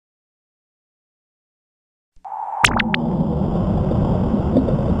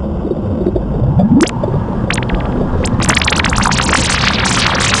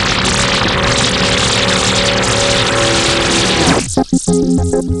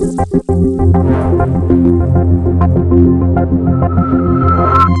Okay,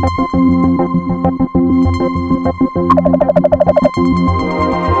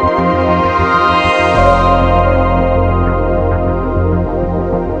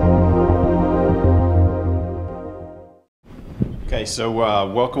 so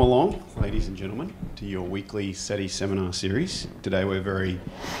welcome along, ladies and gentlemen, to your weekly SETI seminar series. Today we're very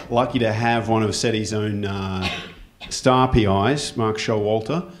lucky to have one of SETI's own star PIs, Mark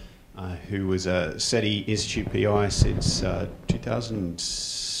Showalter, who was a SETI Institute PI since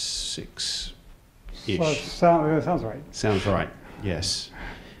 2006-ish. Sounds right. Sounds right, yes.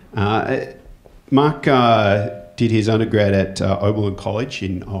 Mark did his undergrad at Oberlin College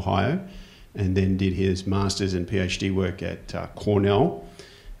in Ohio, and then did his master's and PhD work at Cornell.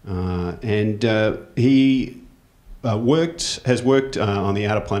 He has worked on the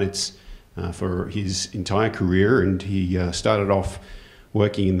outer planets for his entire career, and he started off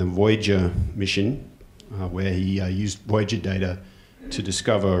working in the Voyager mission, where he used Voyager data to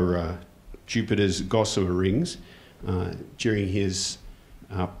discover Jupiter's gossamer rings. During his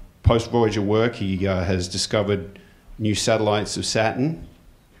post-Voyager work, he has discovered new satellites of Saturn,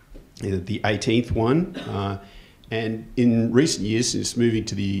 the 18th one, and in recent years, since moving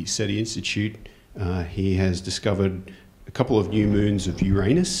to the SETI Institute, he has discovered a couple of new moons of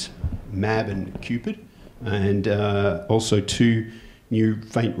Uranus, Mab and Cupid, and also two new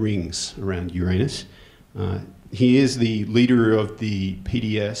faint rings around Uranus. He is the leader of the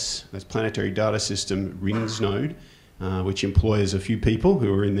PDS, that's Planetary Data System Rings node, which employs a few people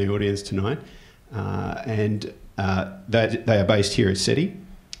who are in the audience tonight, and they are based here at SETI.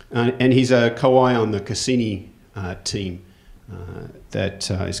 And he's a co-I on the Cassini team that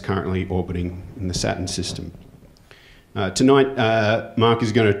is currently orbiting in the Saturn system. Tonight, Mark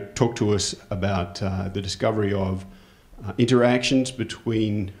is going to talk to us about the discovery of interactions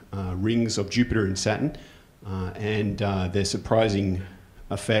between rings of Jupiter and Saturn and their surprising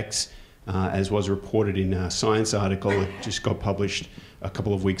effects, as was reported in a science article that just got published a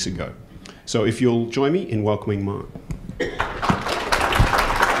couple of weeks ago. So if you'll join me in welcoming Mark.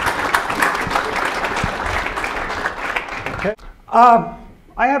 Okay. I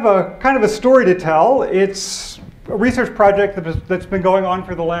have a kind of a story to tell. It's a research project that's been going on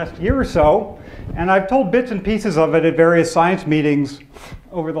for the last year or so, and I've told bits and pieces of it at various science meetings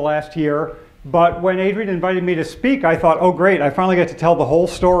over the last year. But when Adrian invited me to speak, I thought, oh great, I finally get to tell the whole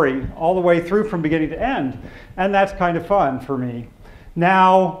story all the way through from beginning to end. And that's kind of fun for me.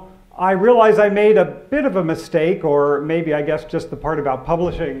 Now, I realize I made a bit of a mistake, or maybe I guess just the part about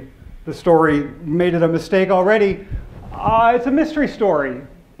publishing the story made it a mistake already. It's a mystery story,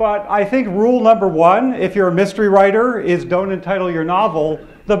 but I think rule number one, if you're a mystery writer, is don't entitle your novel,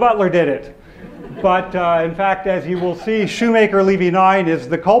 "The Butler Did It." But in fact, as you will see, Shoemaker-Levy 9 is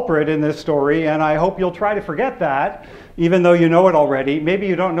the culprit in this story, and I hope you'll try to forget that, even though you know it already. Maybe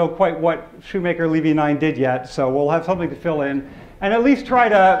you don't know quite what Shoemaker-Levy 9 did yet, so we'll have something to fill in, and at least try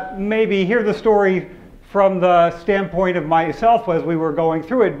to maybe hear the story from the standpoint of myself as we were going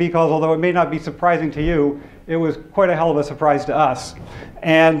through it, because although it may not be surprising to you, it was quite a hell of a surprise to us.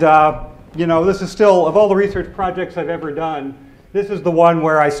 And you know, this is still, of all the research projects I've ever done, this is the one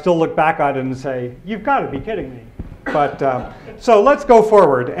where I still look back at it and say, you've got to be kidding me. But so let's go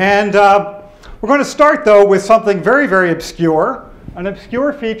forward. And we're going to start, though, with something very, very obscure, an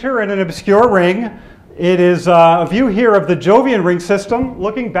obscure feature in an obscure ring. It is a view here of the Jovian ring system,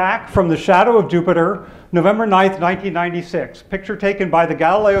 looking back from the shadow of Jupiter, November 9th, 1996. Picture taken by the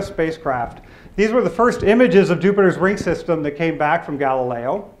Galileo spacecraft. These were the first images of Jupiter's ring system that came back from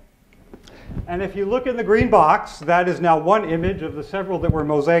Galileo. And if you look in the green box, that is now one image of the several that were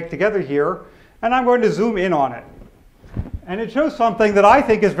mosaicked together here. And I'm going to zoom in on it. And it shows something that I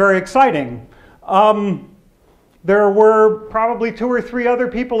think is very exciting. There were probably 2 or 3 other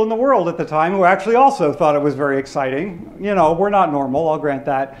people in the world at the time who actually also thought it was very exciting. You know, we're not normal, I'll grant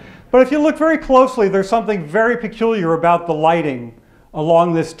that. But if you look very closely, there's something very peculiar about the lighting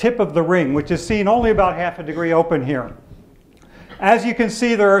along this tip of the ring, which is seen only about ½ a degree open here. As you can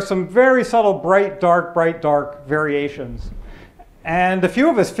see, there are some very subtle bright, dark variations. And a few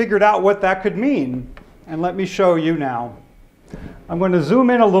of us figured out what that could mean. And let me show you now. I'm going to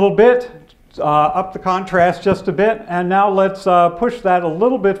zoom in a little bit, up the contrast just a bit, and now let's push that a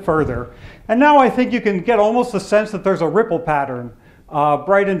little bit further. And now I think you can get almost the sense that there's a ripple pattern,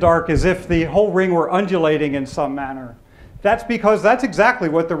 bright and dark, as if the whole ring were undulating in some manner. That's because that's exactly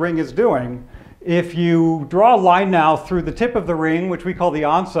what the ring is doing. If you draw a line now through the tip of the ring, which we call the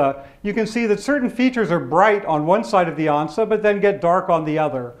onsa, you can see that certain features are bright on one side of the onsa, but then get dark on the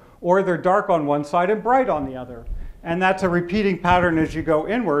other. Or they're dark on one side and bright on the other. and that's a repeating pattern as you go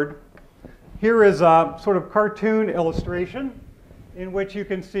inward. Here is a sort of cartoon illustration in which you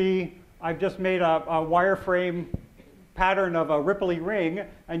can see I've just made a wireframe pattern of a ripply ring,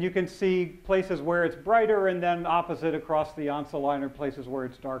 and you can see places where it's brighter and then opposite across the onset line, or places where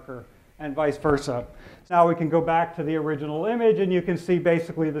it's darker, and vice versa. Now we can go back to the original image, and you can see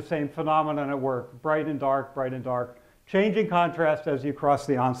basically the same phenomenon at work: bright and dark, changing contrast as you cross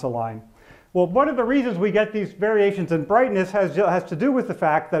the onset line. Well, one of the reasons we get these variations in brightness has to do with the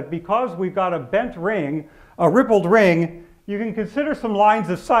fact that because we've got a bent ring, a rippled ring, you can consider some lines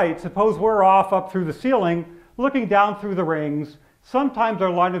of sight. Suppose we're off up through the ceiling, looking down through the rings. Sometimes our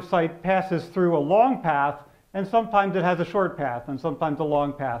line of sight passes through a long path, and sometimes it has a short path, and sometimes a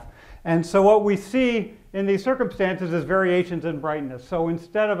long path. And so what we see in these circumstances is variations in brightness. So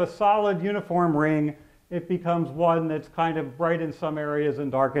instead of a solid uniform ring, it becomes one that's kind of bright in some areas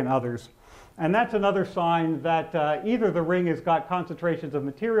and dark in others. And that's another sign that either the ring has got concentrations of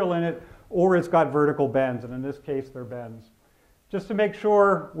material in it, or it's got vertical bends, and in this case they're bends. Just to make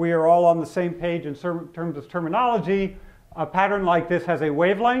sure we are all on the same page in terms of terminology, a pattern like this has a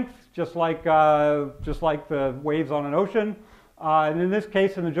wavelength, just like the waves on an ocean. And in this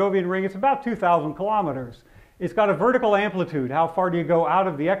case, in the Jovian ring, it's about 2,000 kilometers. It's got a vertical amplitude. How far do you go out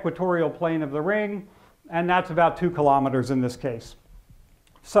of the equatorial plane of the ring? And that's about 2 kilometers in this case.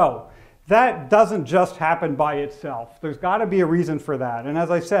 So that doesn't just happen by itself. There's got to be a reason for that. And as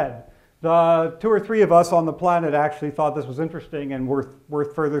I said, the 2 or 3 of us on the planet actually thought this was interesting and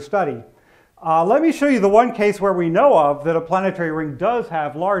worth further study. Let me show you the one case where we know of that a planetary ring does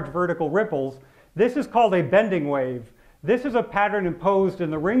have large vertical ripples. This is called a bending wave. This is a pattern imposed in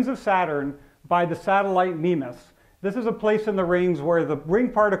the rings of Saturn by the satellite Mimas. This is a place in the rings where the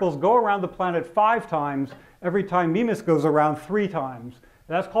ring particles go around the planet 5 times every time Mimas goes around 3 times.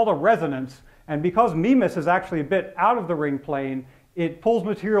 That's called a resonance. And because Mimas is actually a bit out of the ring plane, it pulls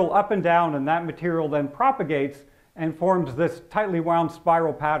material up and down, and that material then propagates and forms this tightly wound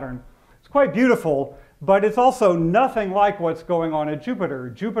spiral pattern. It's quite beautiful, but it's also nothing like what's going on at Jupiter.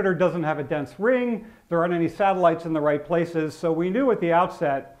 Jupiter doesn't have a dense ring. There aren't any satellites in the right places. So we knew at the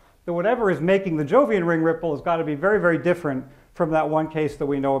outset that whatever is making the Jovian ring ripple has got to be very, very different from that one case that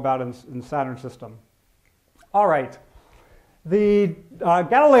we know about in the Saturn system. All right. The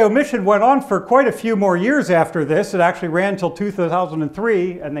Galileo mission went on for quite a few more years after this. It actually ran until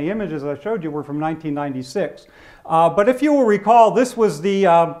 2003, and the images I showed you were from 1996. But if you will recall, this was the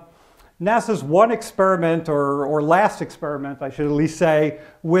NASA's one experiment, or last experiment, I should at least say,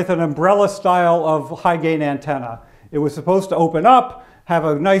 with an umbrella style of high-gain antenna. It was supposed to open up, have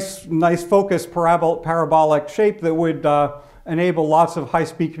a nice focused parabolic shape that would enable lots of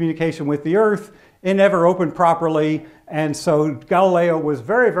high-speed communication with the Earth. It never opened properly, and so Galileo was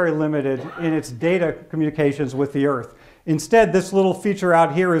very, very limited in its data communications with the Earth. Instead, this little feature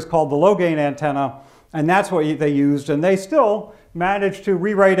out here is called the low-gain antenna, and that's what they used. And they still managed to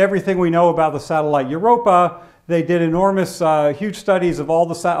rewrite everything we know about the satellite Europa. They did enormous, huge studies of all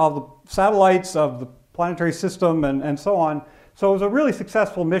the satellites of the planetary system and so on. So it was a really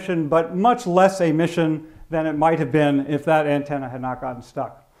successful mission, but much less a mission than it might have been if that antenna had not gotten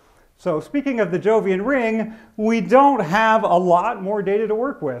stuck. So speaking of the Jovian ring, we don't have a lot more data to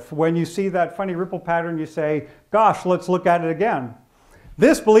work with. When you see that funny ripple pattern, you say, gosh, let's look at it again.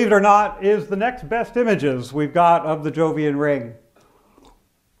 This, believe it or not, is the next best images we've got of the Jovian ring.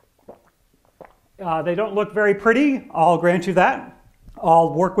 They don't look very pretty, I'll grant you that.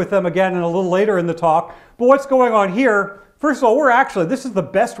 I'll work with them again a little later in the talk. But what's going on here, first of all, this is the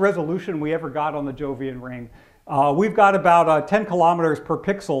best resolution we ever got on the Jovian ring. We've got about 10 kilometers per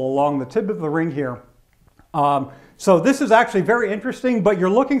pixel along the tip of the ring here. So this is actually very interesting, but you're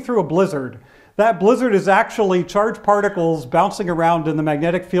looking through a blizzard. That blizzard is actually charged particles bouncing around in the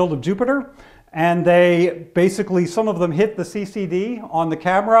magnetic field of Jupiter. And they basically, some of them hit the CCD on the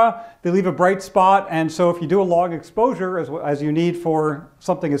camera. They leave a bright spot. And so if you do a long exposure, as you need for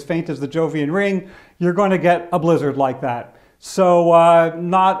something as faint as the Jovian ring, you're going to get a blizzard like that. So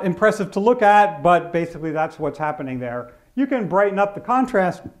not impressive to look at, but basically that's what's happening there. You can brighten up the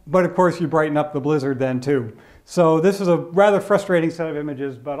contrast, but of course you brighten up the blizzard then too. So this is a rather frustrating set of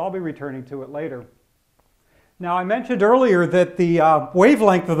images, but I'll be returning to it later. Now I mentioned earlier that the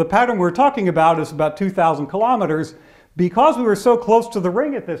wavelength of the pattern we're talking about is about 2,000 kilometers. Because we were so close to the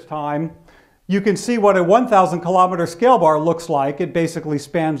ring at this time, you can see what a 1,000 kilometer scale bar looks like. It basically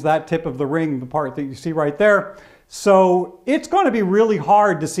spans that tip of the ring, the part that you see right there. So it's going to be really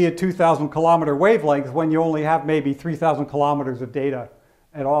hard to see a 2,000 kilometer wavelength when you only have maybe 3,000 kilometers of data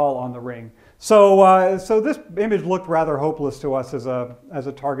at all on the ring. So, so this image looked rather hopeless to us as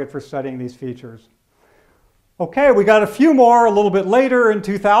a target for studying these features. Okay, we got a few more a little bit later in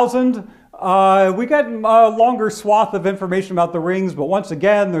 2000. We got a longer swath of information about the rings, but once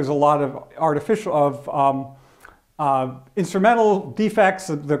again, there's a lot of instrumental defects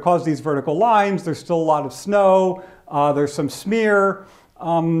that cause these vertical lines. There's still a lot of snow. There's some smear,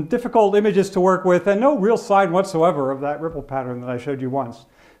 difficult images to work with, and no real sign whatsoever of that ripple pattern that I showed you once.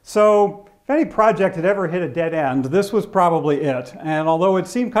 So if any project had ever hit a dead end, this was probably it. And although it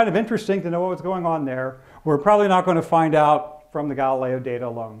seemed kind of interesting to know what was going on there, we're probably not going to find out from the Galileo data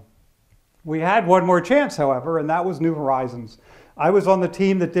alone. We had one more chance, however, and that was New Horizons. I was on the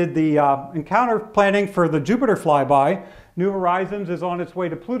team that did the encounter planning for the Jupiter flyby. New Horizons is on its way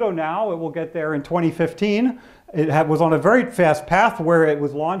to Pluto now. It will get there in 2015. It was on a very fast path where it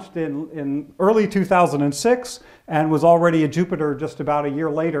was launched in early 2006 and was already at Jupiter just about a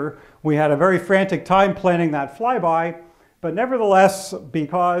year later. We had a very frantic time planning that flyby, but nevertheless,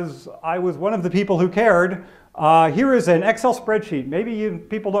 because I was one of the people who cared, here is an Excel spreadsheet. Maybe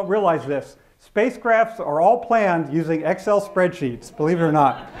people don't realize this. Spacecrafts are all planned using Excel spreadsheets, believe it or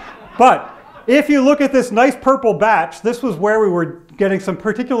not. But if you look at this nice purple batch, this was where we were getting some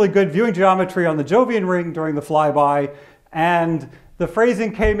particularly good viewing geometry on the Jovian ring during the flyby, and the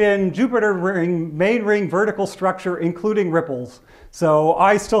phrasing came in, Jupiter ring, main ring vertical structure, including ripples. So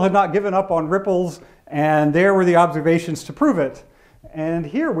I still had not given up on ripples, and there were the observations to prove it. And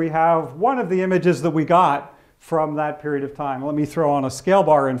here we have one of the images that we got from that period of time. Let me throw on a scale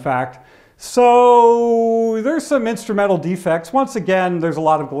bar, in fact. So there's some instrumental defects. Once again, there's a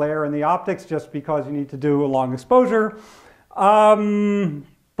lot of glare in the optics just because you need to do a long exposure.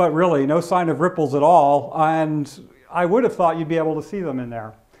 But really, no sign of ripples at all. And I would have thought you'd be able to see them in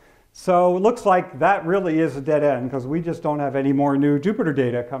there. So it looks like that really is a dead end because we just don't have any more new Jupiter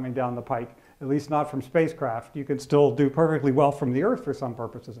data coming down the pike, at least not from spacecraft. You can still do perfectly well from the Earth for some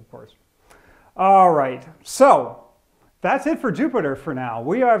purposes, of course. All right, so that's it for Jupiter for now.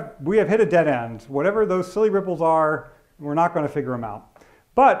 We have hit a dead end. Whatever those silly ripples are, we're not going to figure them out.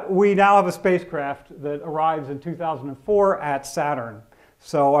 But we now have a spacecraft that arrives in 2004 at Saturn.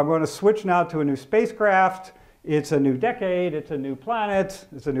 So I'm going to switch now to a new spacecraft. It's a new decade, it's a new planet,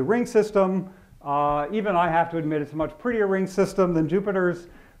 it's a new ring system. Even I have to admit it's a much prettier ring system than Jupiter's.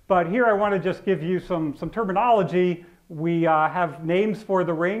 But here I want to just give you some terminology. We have names for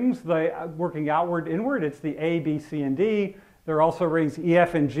the rings, working outward, inward. It's the A, B, C, and D. There are also rings E,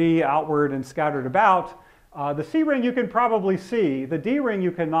 F, and G, outward and scattered about. The C ring you can probably see. The D ring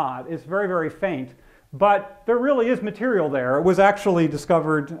you cannot. It's very, very faint. But there really is material there. It was actually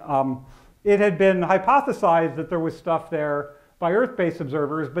discovered, it had been hypothesized that there was stuff there by Earth-based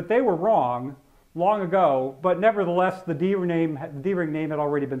observers, but they were wrong long ago. But nevertheless, the D ring name had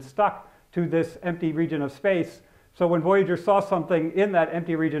already been stuck to this empty region of space. So when Voyager saw something in that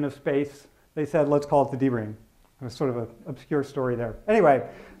empty region of space, they said, let's call it the D ring. It was sort of an obscure story there. Anyway,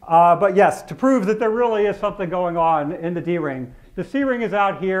 but yes, to prove that there really is something going on in the D ring. The C ring is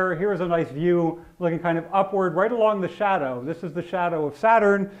out here. Here's a nice view looking kind of upward right along the shadow. This is the shadow of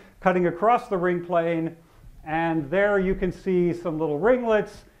Saturn cutting across the ring plane. And there you can see some little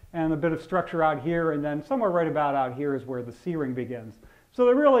ringlets and a bit of structure out here. And then somewhere right about out here is where the C ring begins. So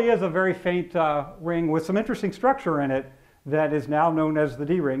there really is a very faint ring with some interesting structure in it that is now known as the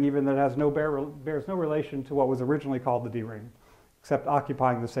D ring, even though it has bears no relation to what was originally called the D ring, except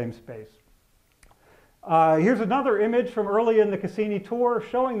occupying the same space. Here's another image from early in the Cassini tour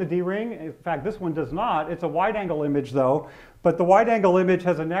showing the D ring. In fact, this one does not. It's a wide-angle image, though. But the wide-angle image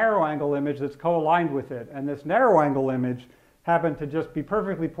has a narrow-angle image that's co-aligned with it. And this narrow-angle image happened to just be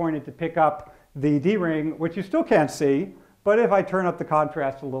perfectly pointed to pick up the D ring, which you still can't see. But if I turn up the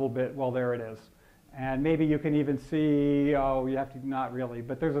contrast a little bit, well, there it is. And maybe you can even see, oh, you have to, not really,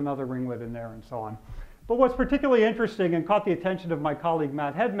 but there's another ringlet in there and so on. But what's particularly interesting and caught the attention of my colleague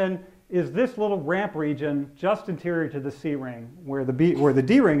Matt Hedman is this little ramp region just interior to the C ring, where the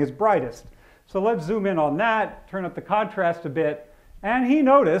D ring is brightest. So let's zoom in on that, turn up the contrast a bit, and he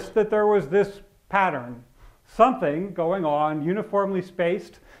noticed that there was this pattern, something going on, uniformly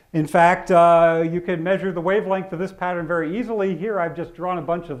spaced. In fact, you can measure the wavelength of this pattern very easily. Here I've just drawn a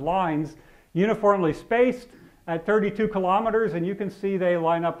bunch of lines uniformly spaced at 32 kilometers, and you can see they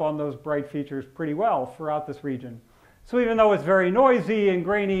line up on those bright features pretty well throughout this region. So even though it's very noisy and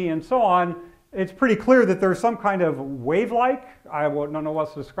grainy and so on, it's pretty clear that there's some kind of wave-like, I don't know what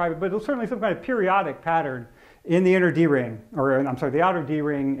else to describe it, but it's certainly some kind of periodic pattern in the inner D ring, or I'm sorry, the outer D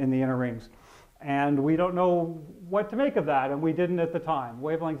ring in the inner rings. And we don't know what to make of that, and we didn't at the time.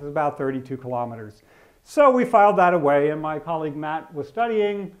 Wavelength is about 32 kilometers. So we filed that away, and my colleague Matt was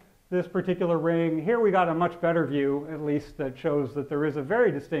studying this particular ring. Here we got a much better view, at least, that shows that there is a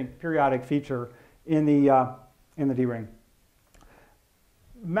very distinct periodic feature in the in the D-ring.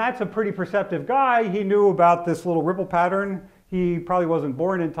 Matt's a pretty perceptive guy. He knew about this little ripple pattern. He probably wasn't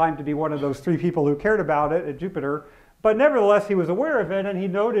born in time to be one of those 3 people who cared about it at Jupiter, but nevertheless he was aware of it, and he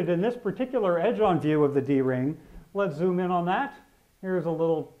noted in this particular edge-on view of the D-ring, let's zoom in on that. Here's a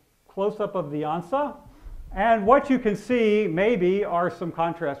little close-up of the ANSA, and what you can see maybe are some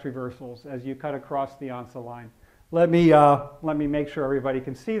contrast reversals as you cut across the ANSA line. Let me make sure everybody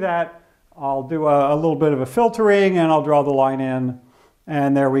can see that. I'll do a little bit of a filtering, and I'll draw the line in,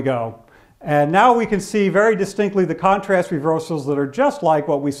 and there we go. And now we can see very distinctly the contrast reversals that are just like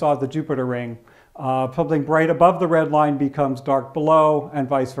what we saw at the Jupiter ring. Something bright above the red line becomes dark below, and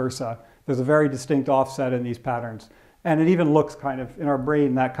vice versa. There's a very distinct offset in these patterns. And it even looks kind of, in our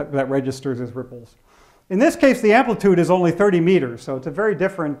brain, that registers as ripples. In this case, the amplitude is only 30 meters, so it's a very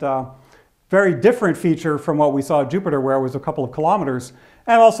different feature from what we saw at Jupiter, where it was a couple of kilometers.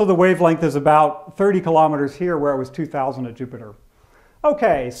 And also the wavelength is about 30 kilometers here, where it was 2,000 at Jupiter.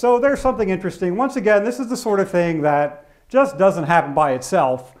 Okay, so there's something interesting. Once again, this is the sort of thing that just doesn't happen by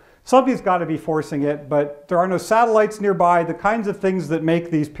itself. Somebody's got to be forcing it, but there are no satellites nearby. The kinds of things that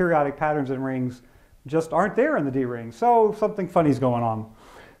make these periodic patterns in rings just aren't there in the D-ring. So something funny's going on.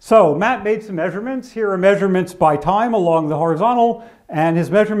 So Matt made some measurements. Here are measurements by time along the horizontal, and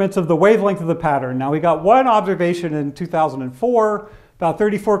his measurements of the wavelength of the pattern. Now we got one observation in 2004, about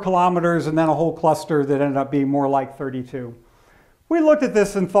 34 kilometers, and then a whole cluster that ended up being more like 32. We looked at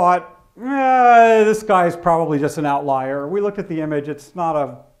this and thought, this guy's probably just an outlier. We looked at the image. It's not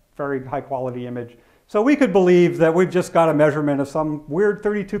a very high quality image. So we could believe that we've just got a measurement of some weird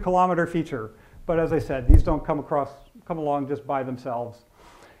 32 kilometer feature. But as I said, these don't come along just by themselves.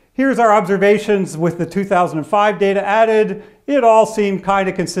 Here's our observations with the 2005 data added. It all seemed kind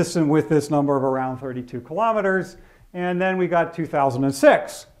of consistent with this number of around 32 kilometers. And then we got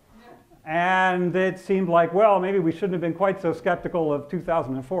 2006. And it seemed like, well, maybe we shouldn't have been quite so skeptical of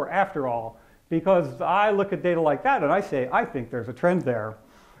 2004 after all, because I look at data like that and I say, I think there's a trend there.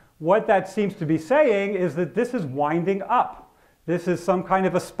 What that seems to be saying is that this is winding up. This is some kind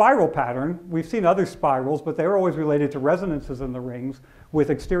of a spiral pattern. We've seen other spirals, but they were always related to resonances in the rings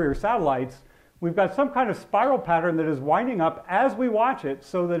with exterior satellites. We've got some kind of spiral pattern that is winding up as we watch it,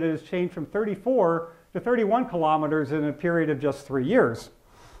 so that it has changed from 34 to 31 kilometers in a period of just 3 years.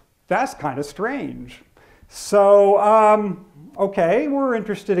 That's kind of strange. So, okay, we're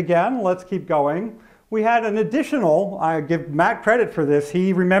interested again. Let's keep going. We had an additional, I give Matt credit for this.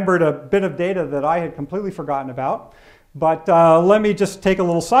 He remembered a bit of data that I had completely forgotten about. But let me just take a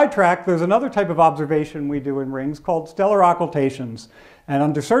little sidetrack. There's another type of observation we do in rings called stellar occultations. And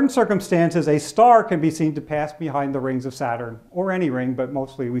under certain circumstances, a star can be seen to pass behind the rings of Saturn, or any ring, but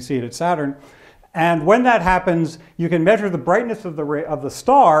mostly we see it at Saturn. And when that happens, you can measure the brightness of the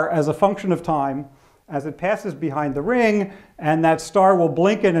star as a function of time as it passes behind the ring, and that star will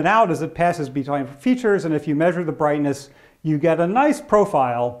blink in and out as it passes behind features, and if you measure the brightness, you get a nice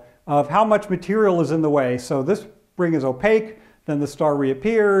profile of how much material is in the way. So this ring is opaque, then the star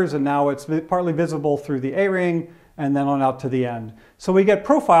reappears, and now it's partly visible through the A-ring, and then on out to the end. So we get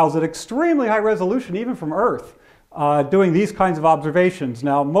profiles at extremely high resolution, even from Earth, doing these kinds of observations.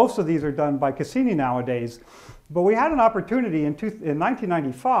 Now, most of these are done by Cassini nowadays, but we had an opportunity in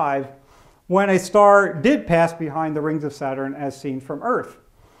 1995 when a star did pass behind the rings of Saturn as seen from Earth.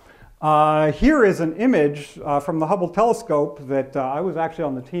 Here is an image from the Hubble telescope that I was actually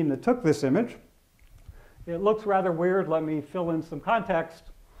on the team that took this image. It looks rather weird. Let me fill in some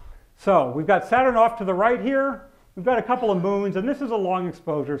context. So we've got Saturn off to the right here. We've got a couple of moons, and this is a long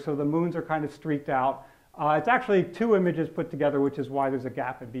exposure, so the moons are kind of streaked out. It's actually two images put together, which is why there's a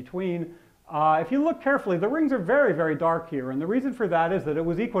gap in between. If you look carefully, the rings are very, very dark here, and the reason for that is that it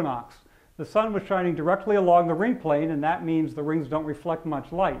was equinox. The sun was shining directly along the ring plane, and that means the rings don't reflect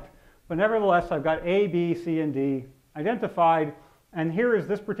much light. But nevertheless, I've got A, B, C, and D identified, and here is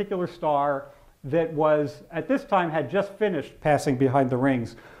this particular star that was, at this time, had just finished passing behind the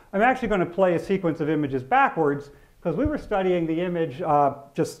rings. I'm actually going to play a sequence of images backwards, because we were studying the image,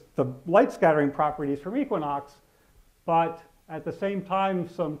 just the light scattering properties from equinox, but at the same time,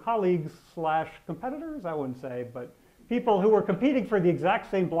 some colleagues slash competitors, I wouldn't say, but people who were competing for the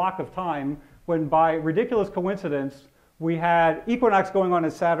exact same block of time, when by ridiculous coincidence, we had equinox going on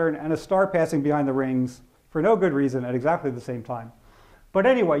at Saturn and a star passing behind the rings for no good reason at exactly the same time. But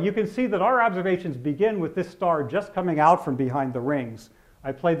anyway, you can see that our observations begin with this star just coming out from behind the rings.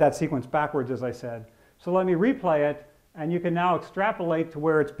 I played that sequence backwards, as I said. So let me replay it, and you can now extrapolate to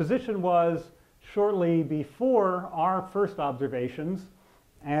where its position was shortly before our first observations,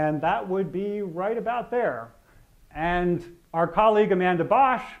 and that would be right about there. And our colleague Amanda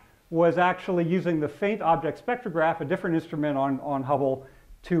Bosch was actually using the faint object spectrograph, a different instrument on Hubble,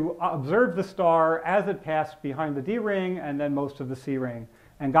 to observe the star as it passed behind the D ring and then most of the C ring,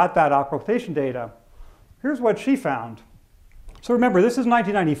 and got that occultation data. Here's what she found. So remember, this is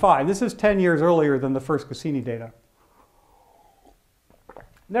 1995. This is 10 years earlier than the first Cassini data.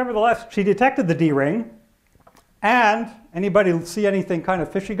 Nevertheless, she detected the D ring. And anybody see anything kind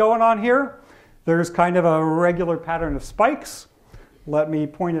of fishy going on here? There's kind of a regular pattern of spikes. Let me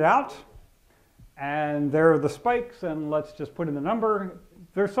point it out. And there are the spikes, and let's just put in the number.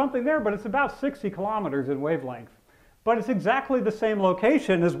 There's something there, but it's about 60 kilometers in wavelength. But it's exactly the same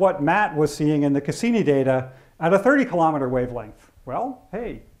location as what Matt was seeing in the Cassini data at a 30-kilometer wavelength. Well,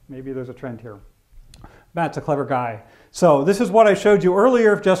 hey, maybe there's a trend here. Matt's a clever guy. So this is what I showed you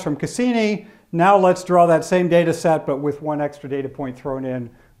earlier just from Cassini. Now let's draw that same data set, but with one extra data point thrown in,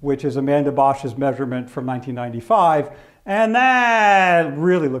 which is Amanda Bosch's measurement from 1995. And that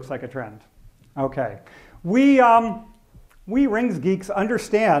really looks like a trend. Okay. We rings geeks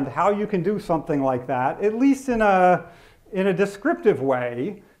understand how you can do something like that, at least in a descriptive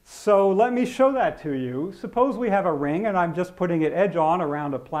way. So let me show that to you. Suppose we have a ring, and I'm just putting it edge on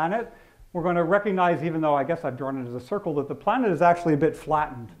around a planet. We're going to recognize, even though I guess I've drawn it as a circle, that the planet is actually a bit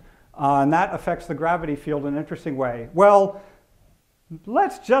flattened. And that affects the gravity field in an interesting way. Well,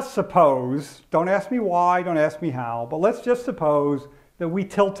 let's just suppose, don't ask me why, don't ask me how, but let's just suppose that we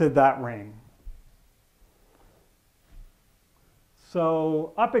tilted that ring.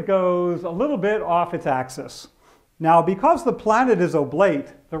 So up it goes a little bit off its axis. Now, because the planet is oblate,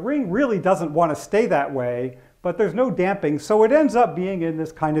 the ring really doesn't want to stay that way, but there's no damping, so it ends up being in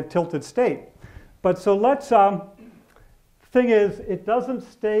this kind of tilted state. But so let's, thing is, it doesn't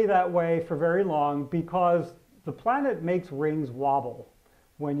stay that way for very long because the planet makes rings wobble.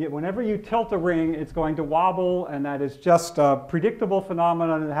 Whenever you tilt a ring, it's going to wobble, and that is just a predictable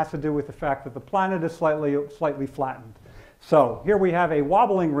phenomenon, and it has to do with the fact that the planet is slightly flattened. So here we have a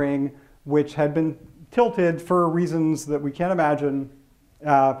wobbling ring which had been tilted for reasons that we can't imagine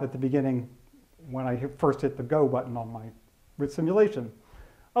at the beginning when I first hit the go button on my simulation.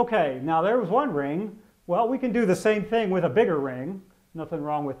 Okay, now there was one ring. Well, we can do the same thing with a bigger ring. Nothing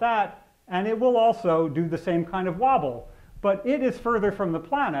wrong with that. And it will also do the same kind of wobble. But it is further from the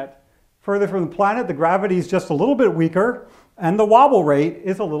planet. Further from the planet, the gravity is just a little bit weaker, and the wobble rate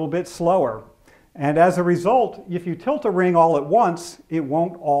is a little bit slower. And as a result, if you tilt a ring all at once, it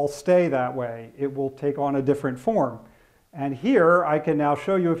won't all stay that way. It will take on a different form. And here, I can now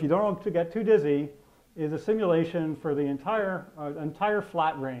show you, if you don't want to get too dizzy, is a simulation for the entire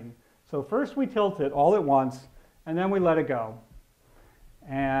flat ring. So first we tilt it all at once, and then we let it go.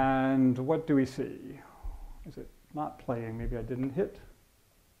 And what do we see? Is it not playing? Maybe I didn't hit.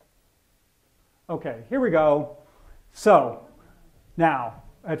 Okay, here we go. So now,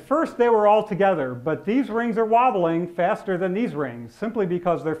 at first they were all together, but these rings are wobbling faster than these rings, simply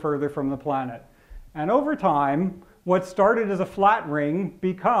because they're further from the planet. And over time, what started as a flat ring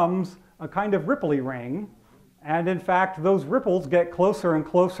becomes a kind of ripply ring. And in fact, those ripples get closer and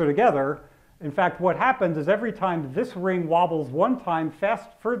closer together. In fact, what happens is every time this ring wobbles one time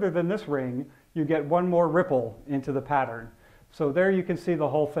further than this ring, you get one more ripple into the pattern. So there you can see the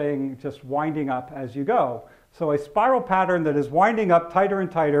whole thing just winding up as you go. So a spiral pattern that is winding up tighter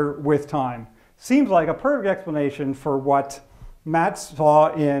and tighter with time. Seems like a perfect explanation for what Matt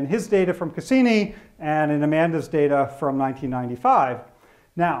saw in his data from Cassini and in Amanda's data from 1995.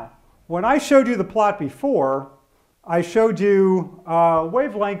 Now, when I showed you the plot before, I showed you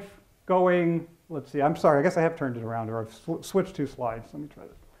wavelength going, let's see, I'm sorry, I guess I have turned it around, or I've switched two slides. Let me try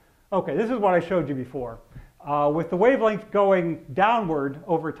this. Okay, this is what I showed you before, with the wavelength going downward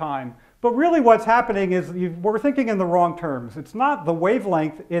over time. But really what's happening is we're thinking in the wrong terms. It's not the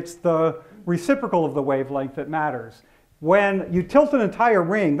wavelength, it's the reciprocal of the wavelength that matters. When you tilt an entire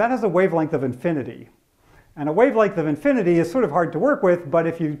ring, that has a wavelength of infinity. And a wavelength of infinity is sort of hard to work with, but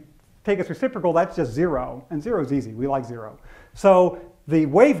if you take its reciprocal, that's just zero. And zero is easy, we like zero. So the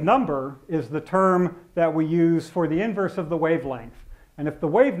wave number is the term that we use for the inverse of the wavelength. And if the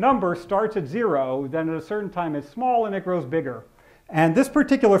wave number starts at zero, then at a certain time it's small and it grows bigger. And this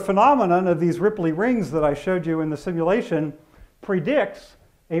particular phenomenon of these ripply rings that I showed you in the simulation predicts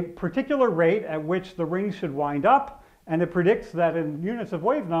a particular rate at which the rings should wind up, and it predicts that in units of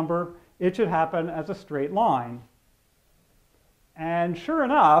wave number, it should happen as a straight line. And sure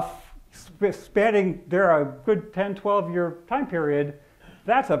enough, spanning there a good 10, 12-year time period,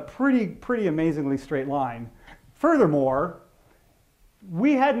 that's a pretty amazingly straight line. Furthermore,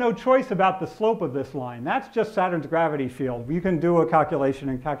 we had no choice about the slope of this line. That's just Saturn's gravity field. You can do a calculation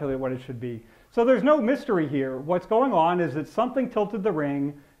and calculate what it should be. So there's no mystery here. What's going on is that something tilted the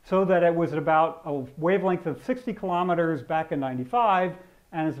ring, so that it was at about a wavelength of 60 kilometers back in 95,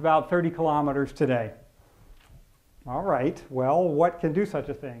 and it's about 30 kilometers today. All right, well, what can do such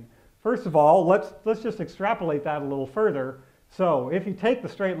a thing? First of all, let's just extrapolate that a little further. So if you take the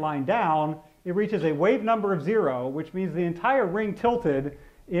straight line down, it reaches a wave number of 0, which means the entire ring tilted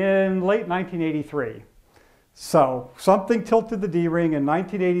in late 1983. So something tilted the D ring in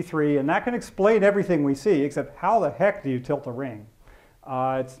 1983, and that can explain everything we see, except how the heck do you tilt a ring?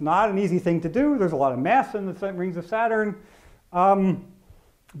 It's not an easy thing to do. There's a lot of mass in the rings of Saturn.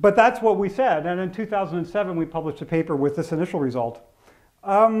 But that's what we said. And in 2007, we published a paper with this initial result.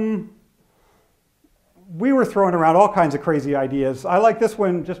 We were throwing around all kinds of crazy ideas. I like this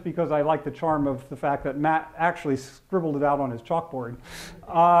one just because I like the charm of the fact that Matt actually scribbled it out on his chalkboard.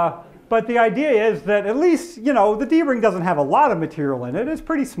 But the idea is that at least, you know, the D ring doesn't have a lot of material in it. It's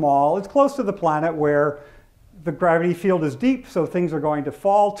pretty small. It's close to the planet where the gravity field is deep, so things are going to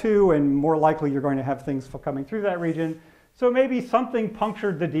fall to, and more likely you're going to have things coming through that region. So maybe something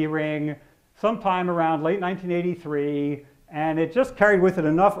punctured the D ring sometime around late 1983, and it just carried with it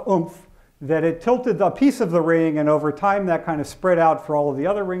enough oomph that it tilted a piece of the ring, and over time that kind of spread out for all of the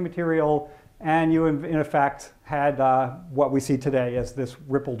other ring material, and you in effect had what we see today as this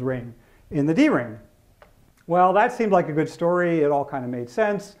rippled ring in the D ring. Well, that seemed like a good story. It all kind of made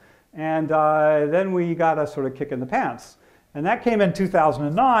sense. And then we got a sort of kick in the pants. And that came in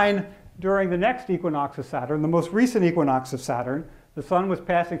 2009 during the next equinox of Saturn, the most recent equinox of Saturn. The sun was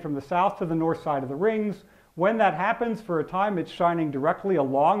passing from the south to the north side of the rings. When that happens, for a time, it's shining directly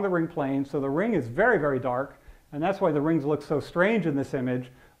along the ring plane. So the ring is very, very dark. And that's why the rings look so strange in this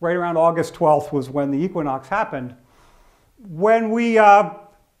image. Right around August 12th was when the equinox happened. When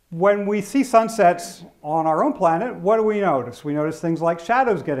we see sunsets on our own planet, what do we notice? We notice things like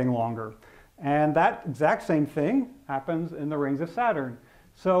shadows getting longer. And that exact same thing happens in the rings of Saturn.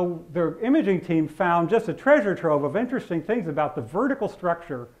 So the imaging team found just a treasure trove of interesting things about the vertical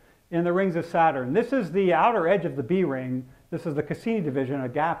structure in the rings of Saturn. This is the outer edge of the B ring. This is the Cassini division, a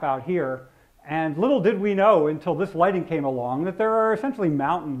gap out here. And little did we know until this lighting came along that there are essentially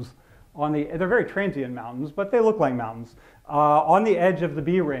mountains on the, they're very transient mountains, but they look like mountains, on the edge of the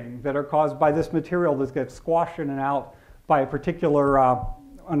B ring that are caused by this material that gets squashed in and out by a particular,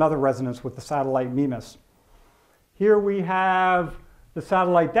 another resonance with the satellite Mimas. Here we have the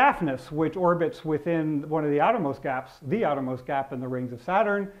satellite Daphnis, which orbits within one of the outermost gaps, the outermost gap in the rings of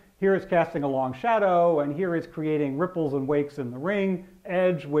Saturn. Here it's casting a long shadow, and here it's creating ripples and wakes in the ring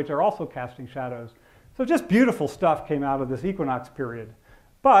edge, which are also casting shadows. So just beautiful stuff came out of this equinox period.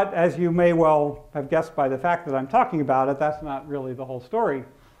 But as you may well have guessed by the fact that I'm talking about it, that's not really the whole story.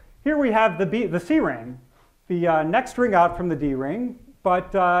 Here we have the C ring, the next ring out from the D ring.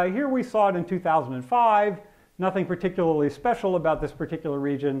 But here we saw it in 2005. Nothing particularly special about this particular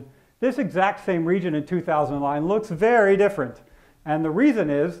region. This exact same region in 2009 looks very different. And the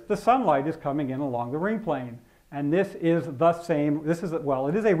reason is the sunlight is coming in along the ring plane. And this is the same, well,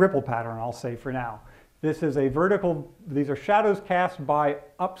 it is a ripple pattern, I'll say for now. This is a vertical, these are shadows cast by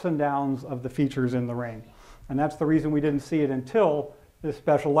ups and downs of the features in the ring. And that's the reason we didn't see it until this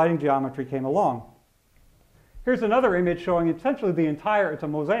special lighting geometry came along. Here's another image showing essentially the entire, it's a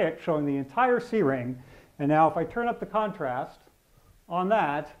mosaic showing the entire C ring. And now if I turn up the contrast on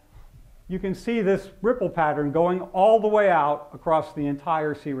that, you can see this ripple pattern going all the way out across the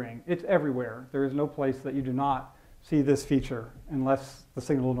entire C ring. It's everywhere. There is no place that you do not see this feature unless the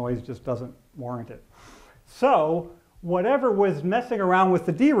signal noise just doesn't warrant it. So whatever was messing around with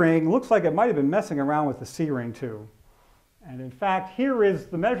the D ring looks like it might have been messing around with the C ring too. And in fact, here is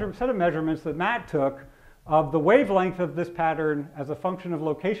the set of measurements that Matt took of the wavelength of this pattern as a function of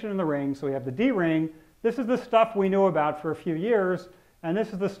location in the ring. So we have the D ring. This is the stuff we knew about for a few years. And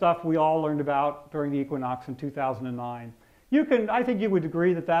this is the stuff we all learned about during the equinox in 2009. I think you would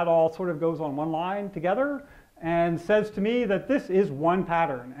agree that that all sort of goes on one line together and says to me that this is one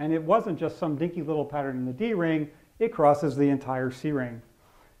pattern. And it wasn't just some dinky little pattern in the D ring. It crosses the entire C ring.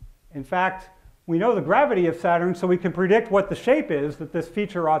 In fact, we know the gravity of Saturn, so we can predict what the shape is that this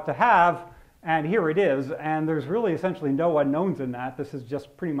feature ought to have. And here it is. And there's really essentially no unknowns in that. This is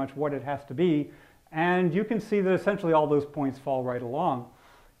just pretty much what it has to be. And you can see that essentially all those points fall right along.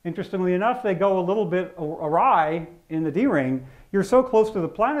 Interestingly enough, they go a little bit awry in the D ring. You're so close to the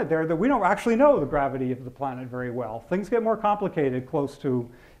planet there that we don't actually know the gravity of the planet very well. Things get more complicated close to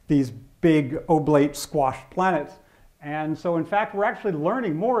these big oblate squashed planets. And so in fact, we're actually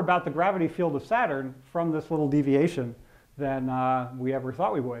learning more about the gravity field of Saturn from this little deviation than we ever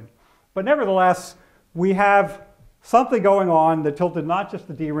thought we would. But nevertheless, we have something going on that tilted not just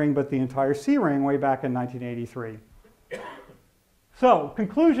the D ring, but the entire C ring way back in 1983. So,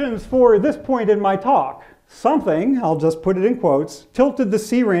 conclusions for this point in my talk. Something, I'll just put it in quotes, tilted the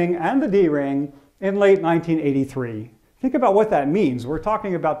C ring and the D ring in late 1983. Think about what that means. We're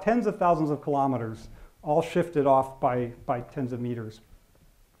talking about tens of thousands of kilometers, all shifted off by tens of meters.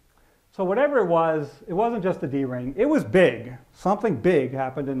 So whatever it wasn't just the D ring. It was big. Something big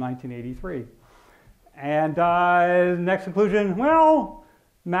happened in 1983. And next conclusion, well,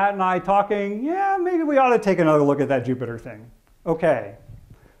 Matt and I talking, yeah, maybe we ought to take another look at that Jupiter thing. Okay,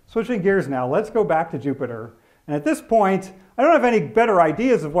 switching gears now, let's go back to Jupiter. And at this point, I don't have any better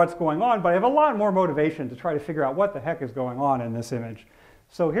ideas of what's going on, but I have a lot more motivation to try to figure out what the heck is going on in this image.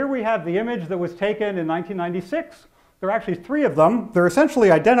 So here we have the image that was taken in 1996. There are actually 3 of them. They're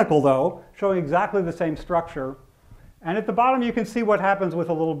essentially identical though, showing exactly the same structure. And at the bottom you can see what happens with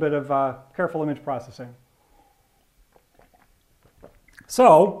a little bit of careful image processing.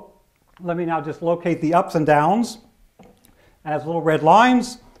 So let me now just locate the ups and downs as little red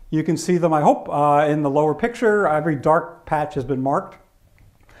lines. You can see them, I hope, in the lower picture. Every dark patch has been marked.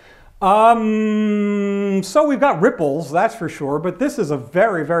 So we've got ripples, that's for sure, but this is a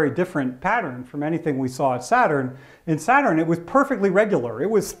very, very different pattern from anything we saw at Saturn. In Saturn, it was perfectly regular. It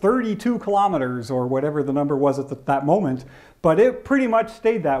was 32 kilometers, or whatever the number was at that moment, but it pretty much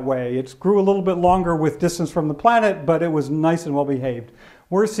stayed that way. It grew a little bit longer with distance from the planet, but it was nice and well behaved.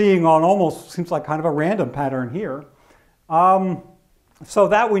 We're seeing on almost, seems like kind of a random pattern here. So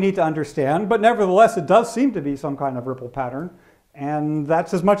that we need to understand, but nevertheless, it does seem to be some kind of ripple pattern. And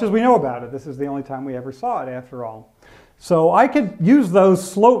that's as much as we know about it. This is the only time we ever saw it, after all. So I could use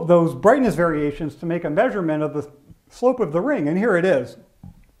those brightness variations to make a measurement of the slope of the ring, and here it is.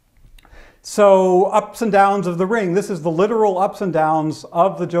 So ups and downs of the ring. This is the literal ups and downs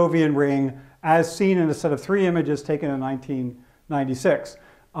of the Jovian ring as seen in a set of 3 images taken in 1996.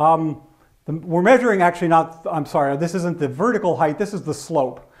 We're measuring actually not, I'm sorry, this isn't the vertical height, this is the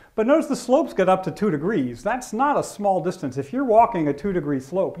slope. But notice the slopes get up to 2 degrees. That's not a small distance. If you're walking a 2-degree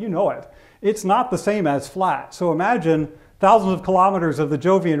slope, you know it. It's not the same as flat. So imagine thousands of kilometers of the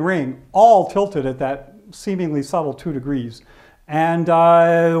Jovian ring all tilted at that seemingly subtle 2 degrees. And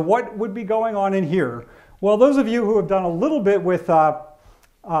what would be going on in here? Well, those of you who have done a little bit with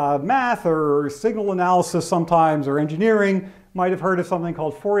math or signal analysis sometimes, or engineering, might have heard of something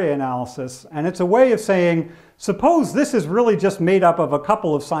called Fourier analysis. And it's a way of saying, suppose this is really just made up of a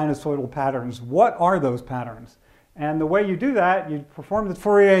couple of sinusoidal patterns. What are those patterns? And the way you do that, you perform the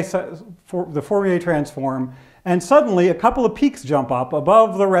Fourier transform, and suddenly a couple of peaks jump up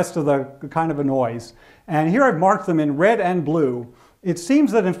above the rest of the kind of a noise. And here I've marked them in red and blue. It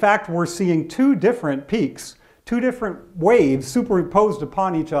seems that in fact we're seeing 2 different peaks, 2 different waves superimposed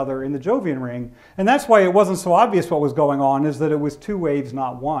upon each other in the Jovian ring. And that's why it wasn't so obvious what was going on, is that it was 2 waves,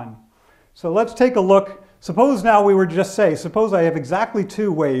 not 1. So let's take a look. Suppose now we were to just say, suppose I have exactly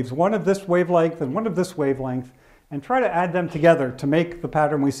 2 waves, one of this wavelength and one of this wavelength, and try to add them together to make the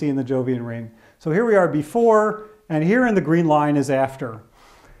pattern we see in the Jovian ring. So here we are before, and here in the green line is after.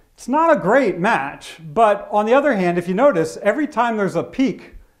 It's not a great match, but on the other hand, if you notice, every time there's a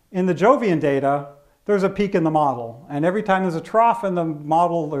peak in the Jovian data, there's a peak in the model. And every time there's a trough in the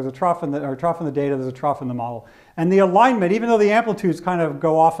model, there's a trough in the data, there's a trough in the model. And the alignment, even though the amplitudes kind of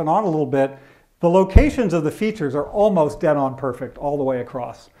go off and on a little bit, the locations of the features are almost dead on perfect all the way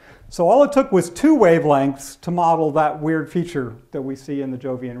across. So all it took was 2 wavelengths to model that weird feature that we see in the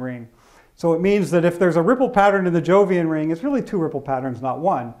Jovian ring. So it means that if there's a ripple pattern in the Jovian ring, it's really 2 ripple patterns, not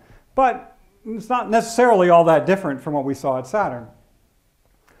 1. But it's not necessarily all that different from what we saw at Saturn.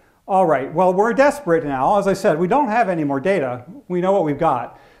 All right, well, we're desperate now. As I said, we don't have any more data. We know what we've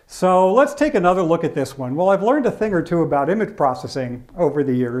got. So let's take another look at this one. Well, I've learned a thing or two about image processing over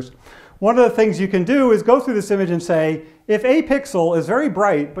the years. One of the things you can do is go through this image and say, if a pixel is very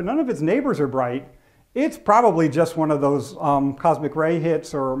bright, but none of its neighbors are bright, it's probably just one of those cosmic ray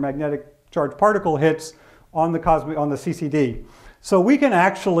hits or magnetic charged particle hits on the CCD. So we can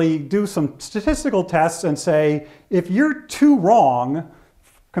actually do some statistical tests and say, if you're 2 wrong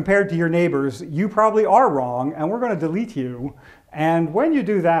compared to your neighbors, you probably are wrong, and we're going to delete you. And when you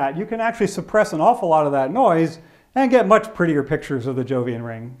do that, you can actually suppress an awful lot of that noise and get much prettier pictures of the Jovian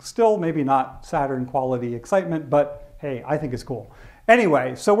ring. Still maybe not Saturn quality excitement, but hey, I think it's cool.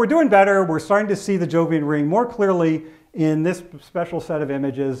 Anyway, so we're doing better. We're starting to see the Jovian ring more clearly in this special set of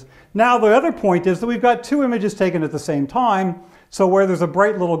images. Now the other point is that we've got 2 images taken at the same time. So where there's a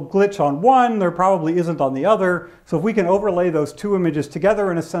bright little glitch on one, there probably isn't on the other. So if we can overlay those 2 images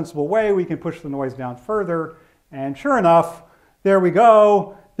together in a sensible way, we can push the noise down further. And sure enough, there we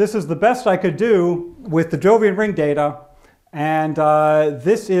go. This is the best I could do with the Jovian ring data. And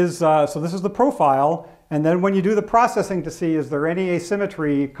this is the profile. And then when you do the processing to see is there any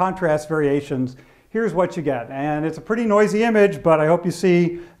asymmetry, contrast variations, here's what you get. And it's a pretty noisy image, but I hope you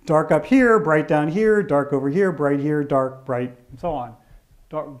see dark up here, bright down here, dark over here, bright here, dark, bright, and so on.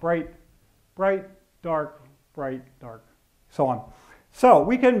 Dark, bright, bright, dark, bright, dark, so on. So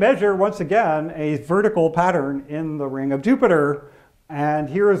we can measure, once again, a vertical pattern in the ring of Jupiter. And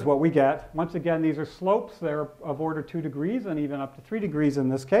here is what we get. Once again, these are slopes. They're of order 2 degrees and even up to 3 degrees in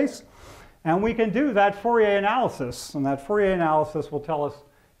this case. And we can do that Fourier analysis. And that Fourier analysis will tell us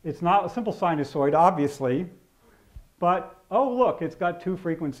it's not a simple sinusoid, obviously. But, oh, look, it's got 2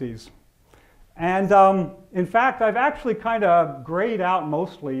 frequencies. And in fact, I've actually kind of grayed out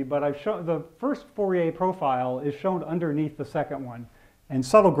mostly, but I've shown the first Fourier profile is shown underneath the second one in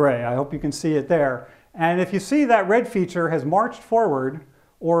subtle gray. I hope you can see it there. And if you see that red feature has marched forward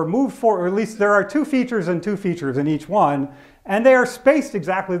or moved forward, or at least there are 2 features and 2 features in each one, and they are spaced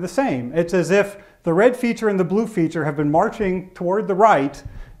exactly the same. It's as if the red feature and the blue feature have been marching toward the right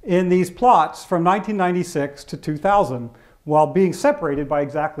in these plots from 1996 to 2000, while being separated by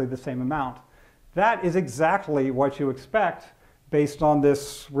exactly the same amount. That is exactly what you expect based on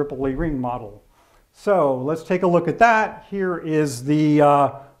this Ripley ring model. So let's take a look at that. Here is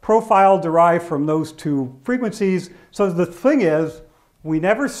the profile derived from those 2 frequencies. So the thing is, we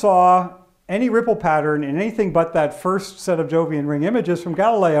never saw any ripple pattern in anything but that first set of Jovian ring images from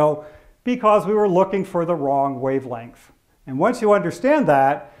Galileo because we were looking for the wrong wavelength. And once you understand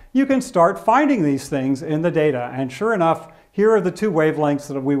that, you can start finding these things in the data. And sure enough, here are the 2 wavelengths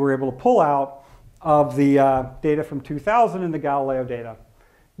that we were able to pull out of the data from 2000 in the Galileo data.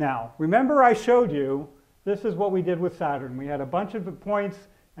 Now, remember I showed you, this is what we did with Saturn. We had a bunch of points,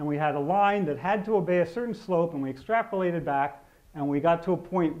 and we had a line that had to obey a certain slope, and we extrapolated back, and we got to a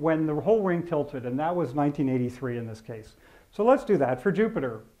point when the whole ring tilted, and that was 1983 in this case. So let's do that for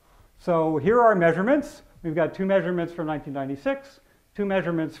Jupiter. So here are our measurements. We've got 2 measurements from 1996, 2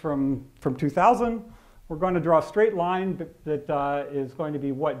 measurements from 2000. We're going to draw a straight line that is going to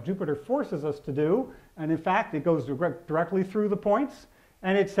be what Jupiter forces us to do. And in fact, it goes directly through the points.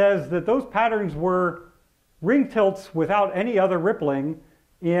 And it says that those patterns were ring tilts without any other rippling.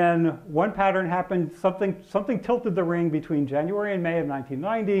 In one pattern happened, something tilted the ring between January and May of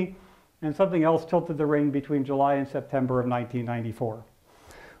 1990, and something else tilted the ring between July and September of 1994.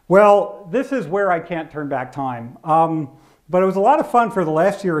 Well, this is where I can't turn back time. But it was a lot of fun for the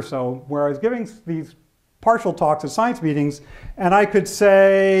last year or so, where I was giving these partial talks at science meetings, and I could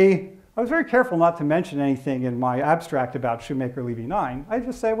say, I was very careful not to mention anything in my abstract about Shoemaker-Levy 9. I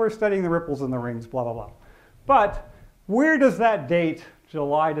just say we're studying the ripples in the rings, blah, blah, blah. But where does that date,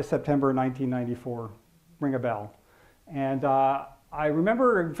 July to September 1994, ring a bell? And I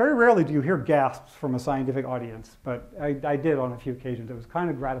remember very rarely do you hear gasps from a scientific audience, but I did on a few occasions. It was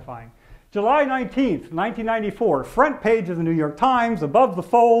kind of gratifying. July 19th, 1994, front page of the New York Times, above the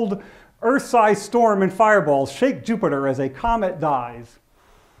fold, Earth-sized storm and fireballs shake Jupiter as a comet dies.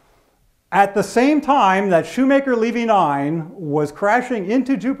 At the same time that Shoemaker-Levy 9 was crashing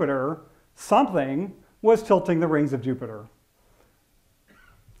into Jupiter, something was tilting the rings of Jupiter.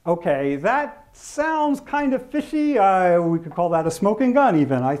 Okay, that sounds kind of fishy. We could call that a smoking gun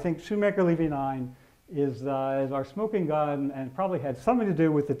even. I think Shoemaker-Levy 9 is our smoking gun and probably had something to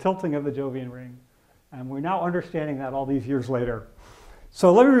do with the tilting of the Jovian ring. And we're now understanding that all these years later.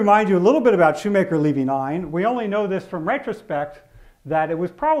 So let me remind you a little bit about Shoemaker-Levy 9. We only know this from retrospect, that it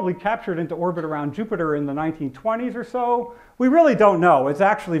was probably captured into orbit around Jupiter in the 1920s or so. We really don't know. It's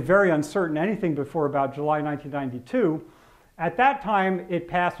actually very uncertain. Anything before about July 1992. At that time, it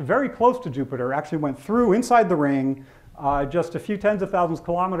passed very close to Jupiter, actually went through inside the ring, just a few tens of thousands of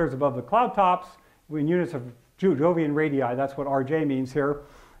kilometers above the cloud tops, in units of Jovian radii. That's what RJ means here.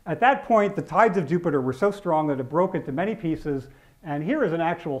 At that point, the tides of Jupiter were so strong that it broke into many pieces. And here is an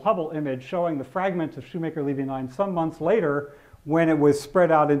actual Hubble image showing the fragments of Shoemaker-Levy 9 some months later, when it was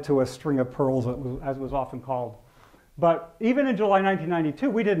spread out into a string of pearls, as it was often called. But even in July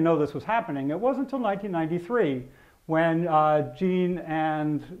 1992, we didn't know this was happening. It wasn't until 1993 when Gene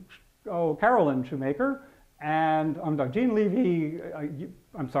and Carolyn Shoemaker and Gene Levy,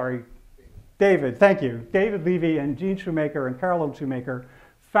 David, thank you. David Levy and Gene Shoemaker and Carolyn Shoemaker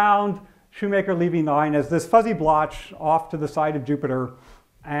found Shoemaker-Levy 9 as this fuzzy blotch off to the side of Jupiter.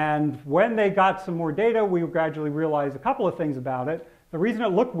 And when they got some more data, we gradually realized a couple of things about it. The reason it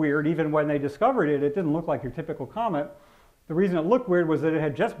looked weird, even when they discovered it, it didn't look like your typical comet. The reason it looked weird was that it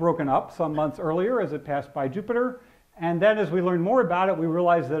had just broken up some months earlier as it passed by Jupiter. And then as we learned more about it, we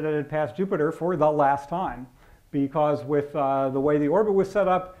realized that it had passed Jupiter for the last time. Because with the way the orbit was set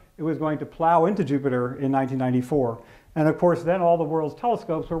up, it was going to plow into Jupiter in 1994. And of course, then all the world's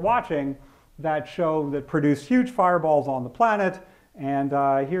telescopes were watching that produce huge fireballs on the planet. And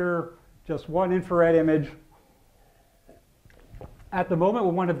here, just one infrared image. At the moment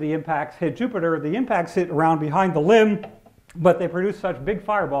when one of the impacts hit Jupiter, the impacts hit around behind the limb, but they produce such big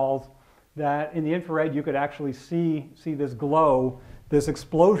fireballs that in the infrared you could actually see this glow, this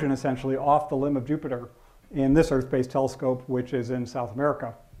explosion essentially off the limb of Jupiter in this Earth-based telescope, which is in South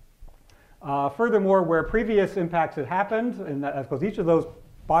America. Furthermore, where previous impacts had happened, and because each of those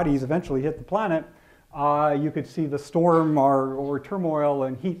bodies eventually hit the planet, you could see the storm or turmoil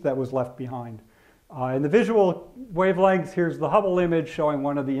and heat that was left behind. In the visual wavelengths, here's the Hubble image showing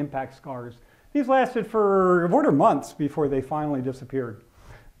one of the impact scars. These lasted for of order months before they finally disappeared.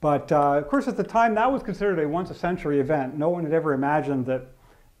 But of course, at the time, that was considered a once-a-century event. No one had ever imagined that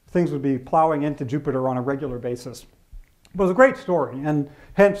things would be plowing into Jupiter on a regular basis. It was a great story, and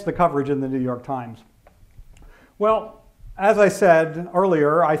hence the coverage in the New York Times. Well, as I said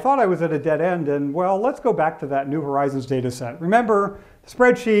earlier, I thought I was at a dead end, and well, let's go back to that New Horizons data set. Remember, the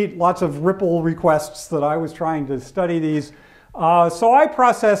spreadsheet, lots of RIPL requests that I was trying to study these. So I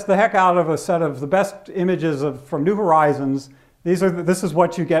processed the heck out of a set of the best images from New Horizons. This is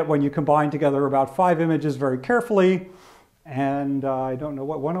what you get when you combine together about 5 images very carefully. And I don't know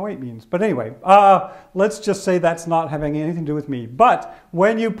what 108 means. But anyway, let's just say that's not having anything to do with me. But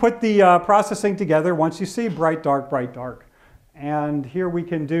when you put the processing together, once you see bright, dark, bright, dark. And here we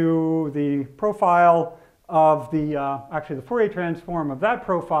can do the profile of actually the Fourier transform of that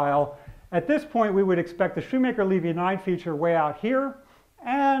profile. At this point, we would expect the Shoemaker-Levy 9 feature way out here.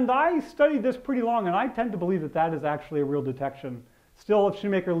 And I studied this pretty long, and I tend to believe that that is actually a real detection. Still of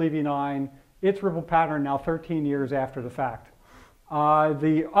Shoemaker-Levy 9. Its ripple pattern now 13 years after the fact.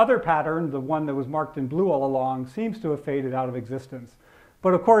 The other pattern, the one that was marked in blue all along, seems to have faded out of existence.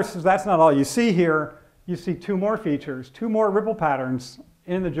 But of course, that's not all you see here. You see 2 more features, 2 more ripple patterns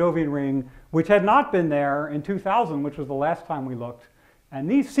in the Jovian ring, which had not been there in 2000, which was the last time we looked. And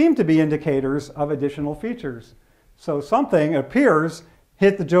these seem to be indicators of additional features. So something appears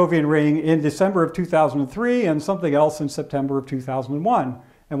hit the Jovian ring in December of 2003 and something else in September of 2001.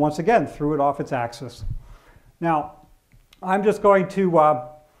 And once again, threw it off its axis. Now, I'm just going to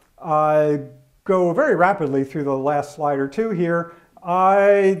go very rapidly through the last slide or two here.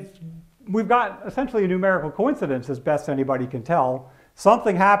 We've got essentially a numerical coincidence, as best anybody can tell.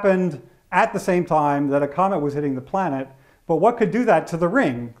 Something happened at the same time that a comet was hitting the planet. But what could do that to the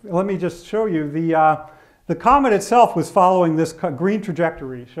ring? Let me just show you. The comet itself was following this green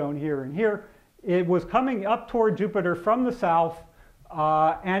trajectory shown here and here. It was coming up toward Jupiter from the south.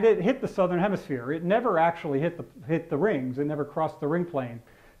 And it hit the southern hemisphere. It never actually hit the rings. It never crossed the ring plane.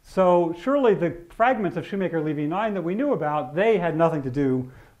 So surely the fragments of Shoemaker-Levy 9 that we knew about, they had nothing to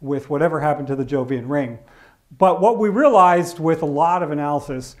do with whatever happened to the Jovian ring. But what we realized with a lot of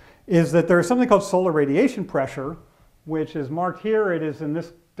analysis is that there is something called solar radiation pressure, which is marked here. It is in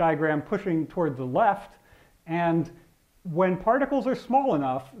this diagram pushing toward the left. And when particles are small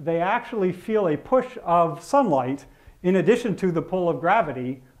enough, they actually feel a push of sunlight in addition to the pull of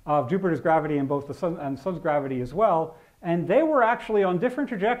gravity, of Jupiter's gravity and both the sun and sun's gravity as well. And they were actually on different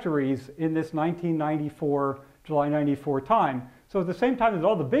trajectories in this 1994, July 94 time. So at the same time as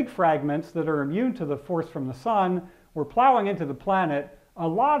all the big fragments that are immune to the force from the sun were plowing into the planet, a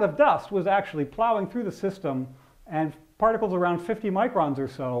lot of dust was actually plowing through the system, and particles around 50 microns or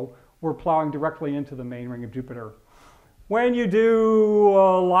so were plowing directly into the main ring of Jupiter. When you do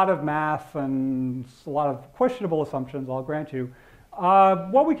a lot of math and a lot of questionable assumptions, I'll grant you,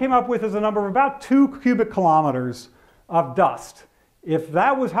 what we came up with is a number of about 2 cubic kilometers of dust. If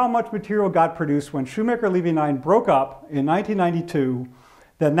that was how much material got produced when Shoemaker-Levy 9 broke up in 1992,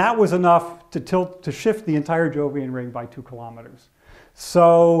 then that was enough to shift the entire Jovian ring by 2 kilometers.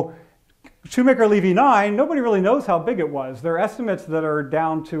 So Shoemaker-Levy 9, nobody really knows how big it was. There are estimates that are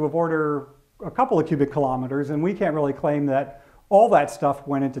down to of order a couple of cubic kilometers, and we can't really claim that all that stuff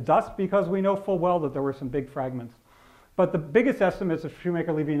went into dust because we know full well that there were some big fragments. But the biggest estimates of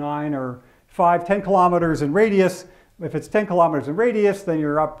Shoemaker-Levy 9 are 10 kilometers in radius. If it's 10 kilometers in radius, then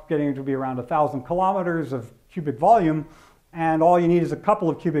you're up getting to be around 1,000 kilometers of cubic volume, and all you need is a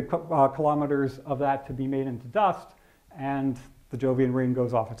couple of cubic kilometers of that to be made into dust, and the Jovian ring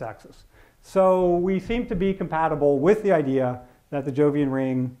goes off its axis. So we seem to be compatible with the idea that the Jovian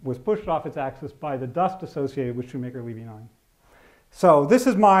ring was pushed off its axis by the dust associated with Shoemaker-Levy 9. So this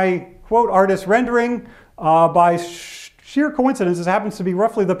is my, quote, artist rendering. By sheer coincidence, this happens to be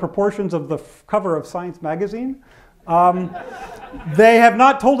roughly the proportions of the cover of Science magazine. They have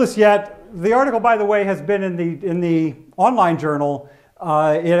not told us yet. The article, by the way, has been in the online journal.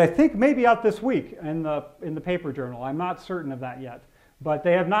 I think maybe out this week in the paper journal. I'm not certain of that yet. but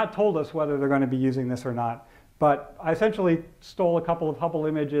they have not told us whether they're going to be using this or not. But I essentially stole a couple of Hubble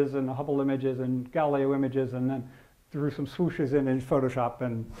images and Galileo images and then threw some swooshes in Photoshop,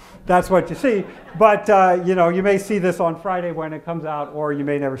 and that's what you see. But you know, you may see this on Friday when it comes out, or you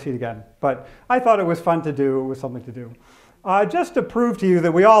may never see it again. But I thought it was fun to do. It was something to do. Just to prove to you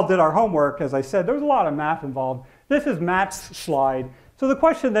that we all did our homework, as I said, there was a lot of math involved. This is Matt's slide. So the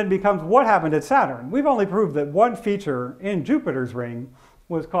question then becomes, what happened at Saturn? We've only proved that one feature in Jupiter's ring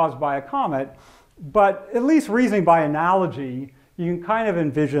was caused by a comet, but at least reasoning by analogy, you can kind of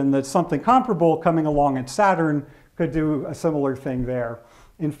envision that something comparable coming along at Saturn could do a similar thing there.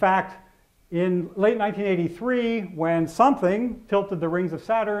 In fact, in late 1983, when something tilted the rings of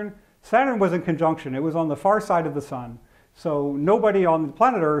Saturn, Saturn was in conjunction. It was on the far side of the sun. So nobody on the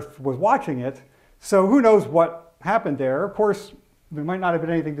planet Earth was watching it. So who knows what happened there? Of course, there might not have been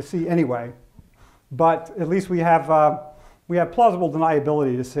anything to see anyway. But at least we have plausible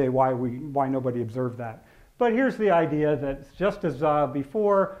deniability to say why nobody observed that. But here's the idea that just as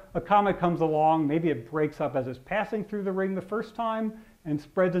before, a comet comes along, maybe it breaks up as it's passing through the ring the first time and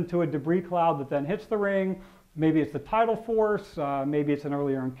spreads into a debris cloud that then hits the ring. Maybe it's the tidal force, maybe it's an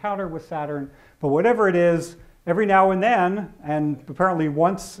earlier encounter with Saturn. But whatever it is, every now and then, and apparently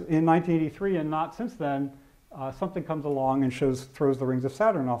once in 1983 and not since then, something comes along and throws the rings of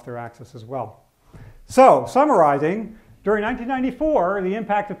Saturn off their axis as well. So, summarizing, during 1994, the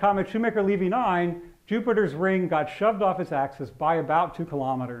impact of comet Shoemaker-Levy 9, Jupiter's ring got shoved off its axis by about 2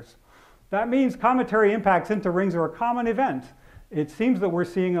 kilometers. That means cometary impacts into rings are a common event. It seems that we're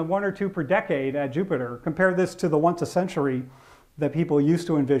seeing a 1 or 2 per decade at Jupiter. Compare this to the once a century that people used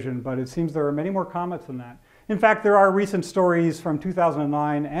to envision, but it seems there are many more comets than that. In fact, there are recent stories from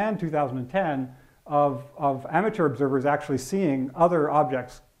 2009 and 2010 of amateur observers actually seeing other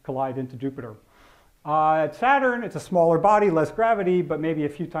objects collide into Jupiter. At Saturn, it's a smaller body, less gravity, but maybe a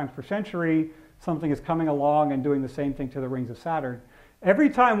few times per century, something is coming along and doing the same thing to the rings of Saturn. Every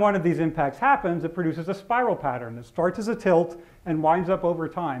time one of these impacts happens, it produces a spiral pattern. It starts as a tilt and winds up over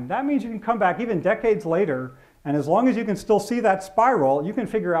time. That means you can come back even decades later, and as long as you can still see that spiral, you can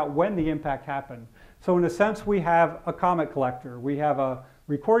figure out when the impact happened. So in a sense, we have a comet collector. We have a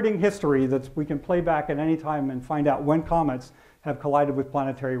recording history that we can play back at any time and find out when comets have collided with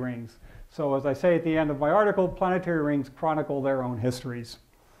planetary rings. So as I say at the end of my article, planetary rings chronicle their own histories.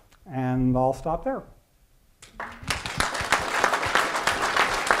 And I'll stop there.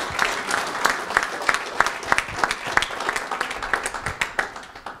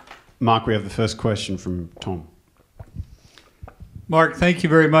 Mark, we have the first question from Tom. Mark, thank you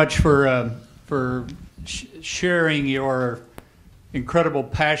very much for sharing your incredible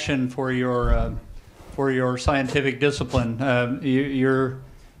passion for your scientific discipline. You're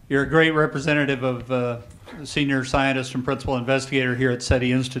a great representative of senior scientist and principal investigator here at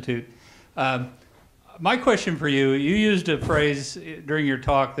SETI Institute. My question for you, you used a phrase during your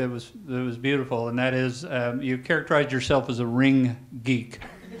talk that was beautiful, and that is you characterized yourself as a ring geek.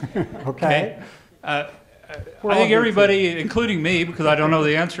 Okay. I think everybody, including me, because I don't know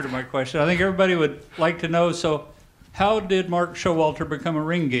the answer to my question, I think everybody would like to know, so how did Mark Showalter become a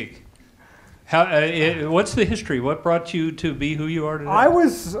ring geek? What's the history? What brought you to be who you are today? I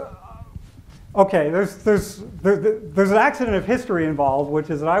was, okay, there's an accident of history involved, which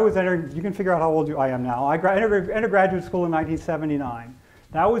is that I was entered, you can figure out how old I am now. I entered graduate school in 1979.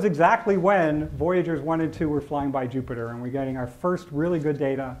 That was exactly when Voyagers 1 and 2 were flying by Jupiter, and we're getting our first really good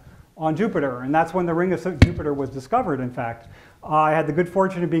data on Jupiter. And that's when the ring of Jupiter was discovered, in fact. I had the good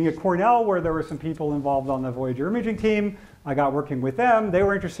fortune of being at Cornell, where there were some people involved on the Voyager imaging team. I got working with them. They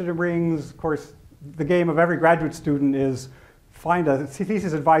were interested in rings. Of course, the game of every graduate student is find a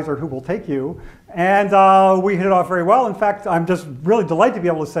thesis advisor who will take you. And we hit it off very well. In fact, I'm just really delighted to be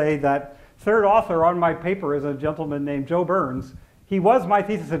able to say that third author on my paper is a gentleman named Joe Burns. He was my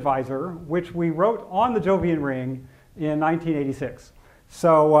thesis advisor, which we wrote on the Jovian ring in 1986.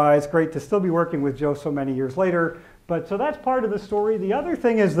 So it's great to still be working with Joe so many years later. But so that's part of the story. The other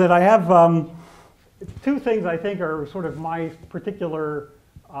thing is that I have 2 things I think are sort of my particular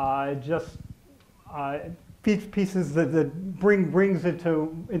pieces that brings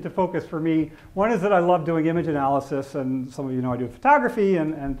into focus for me. One is that I love doing image analysis, and some of you know I do photography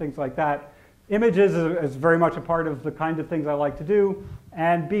and things like that. Images is very much a part of the kind of things I like to do,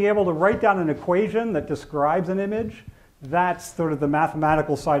 and being able to write down an equation that describes an image, that's sort of the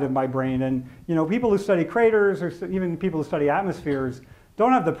mathematical side of my brain. And you know, people who study craters, or even people who study atmospheres,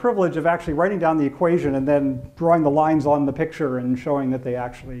 don't have the privilege of actually writing down the equation and then drawing the lines on the picture and showing that they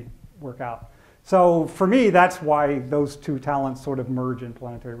actually work out. So for me, that's why those 2 talents sort of merge in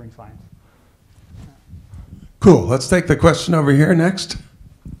planetary ring science. Cool. Let's take the question over here next.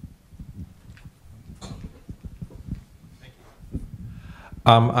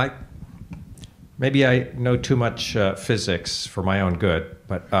 Maybe I know too much physics for my own good,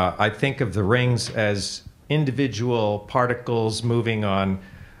 but I think of the rings as individual particles moving on,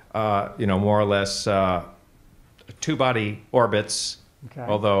 more or less two-body orbits, okay.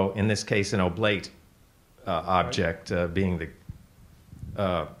 Although in this case an oblate object being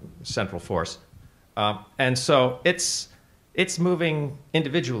the central force. And so it's moving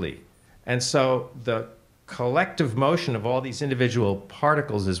individually. And so the collective motion of all these individual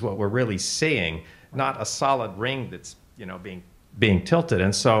particles is what we're really seeing, not a solid ring that's being tilted.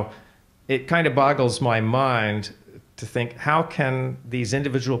 And so it kind of boggles my mind to think, how can these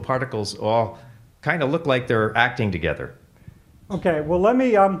individual particles all kind of look like they're acting together? Okay, well let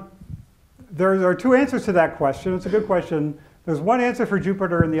me, there are two answers to that question. It's a good question. There's one answer for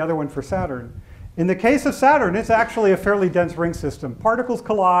Jupiter and the other one for Saturn. In the case of Saturn, it's actually a fairly dense ring system. Particles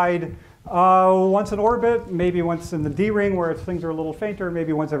collide once in orbit, maybe once in the D ring where things are a little fainter,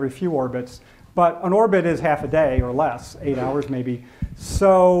 maybe once every few orbits. But an orbit is half a day or less, 8 hours maybe.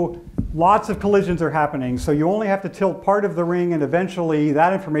 So lots of collisions are happening. So you only have to tilt part of the ring, and eventually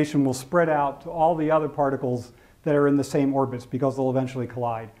that information will spread out to all the other particles that are in the same orbits because they'll eventually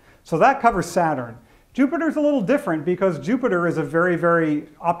collide. So that covers Saturn. Jupiter's a little different because Jupiter is a very, very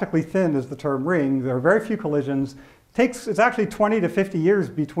optically thin, is the term, ring. There are very few collisions. It's actually 20 to 50 years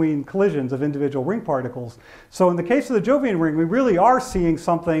between collisions of individual ring particles. So in the case of the Jovian ring, we really are seeing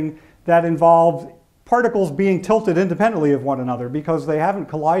something that involves particles being tilted independently of one another because they haven't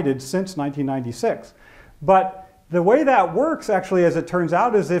collided since 1996. But the way that works, actually, as it turns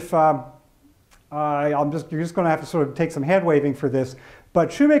out, is if you're just going to have to sort of take some hand waving for this. But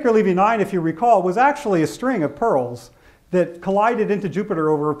Shoemaker-Levy 9, if you recall, was actually a string of pearls that collided into Jupiter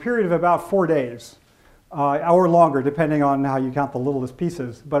over a period of about 4 days. Or longer, depending on how you count the littlest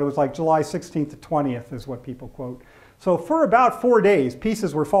pieces. But it was like July 16th to 20th is what people quote. So for about 4 days,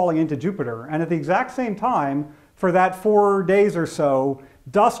 pieces were falling into Jupiter. And at the exact same time, for that 4 days or so,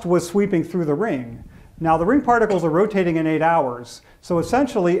 dust was sweeping through the ring. Now, the ring particles are rotating in 8 hours. So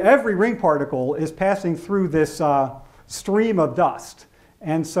essentially, every ring particle is passing through this stream of dust.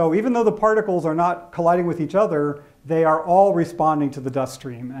 And so even though the particles are not colliding with each other, they are all responding to the dust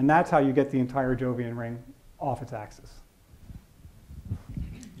stream. And that's how you get the entire Jovian ring off its axis.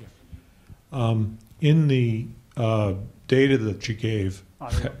 In the data that you gave,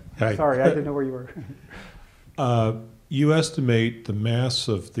 sorry, I didn't know where you were. You estimate the mass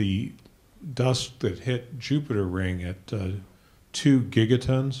of the dust that hit Jupiter ring at 2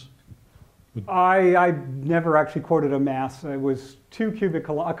 gigatons? I never actually quoted a mass. It was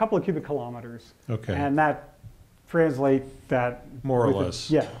a couple of cubic kilometers. Okay. And that translate that more or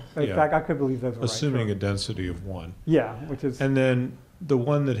less. Yeah. In fact, I could believe those were assuming right. a density of 1. Yeah, which is. And then the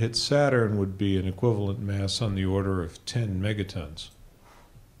one that hit Saturn would be an equivalent mass on the order of 10 megatons.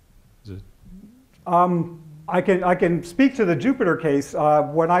 Is it? I can speak to the Jupiter case.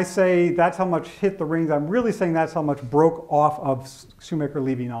 When I say that's how much hit the rings, I'm really saying that's how much broke off of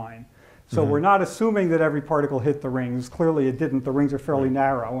Shoemaker-Levy 9. So we're not assuming that every particle hit the rings. Clearly it didn't. The rings are fairly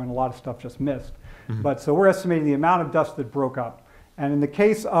narrow and a lot of stuff just missed. But so we're estimating the amount of dust that broke up. And in the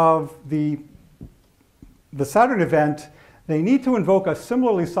case of the Saturn event, they need to invoke a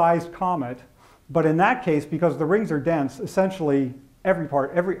similarly sized comet. But in that case, because the rings are dense, essentially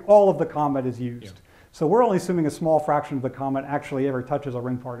all of the comet is used. Yeah. So we're only assuming a small fraction of the comet actually ever touches a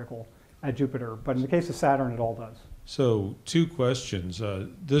ring particle at Jupiter. But in the case of Saturn, it all does. So 2 questions.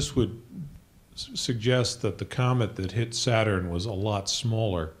 This would suggest that the comet that hit Saturn was a lot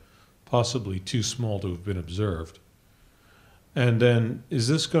smaller, possibly too small to have been observed. And then, is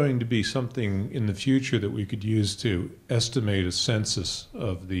this going to be something in the future that we could use to estimate a census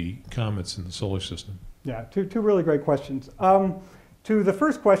of the comets in the solar system? Yeah, two really great questions. To the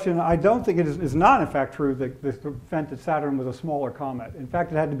first question, I don't think it is not in fact true that this event at Saturn was a smaller comet. In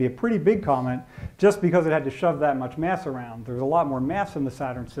fact, it had to be a pretty big comet just because it had to shove that much mass around. There's a lot more mass in the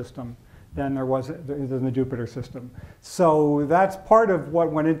Saturn system than there was in the Jupiter system. So that's part of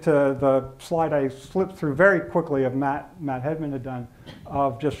what went into the slide I slipped through very quickly of Matt Hedman had done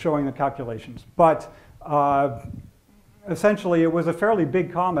of just showing the calculations. But essentially, it was a fairly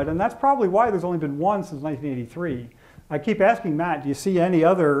big comet, and that's probably why there's only been one since 1983. I keep asking Matt, do you see any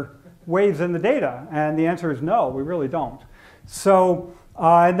other waves in the data? And the answer is no, we really don't. So,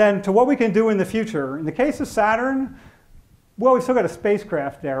 and then to what we can do in the future. In the case of Saturn, well, we've still got a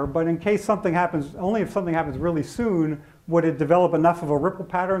spacecraft there, but in case something happens, only if something happens really soon, would it develop enough of a ripple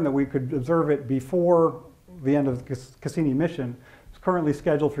pattern that we could observe it before the end of the Cassini mission. It's currently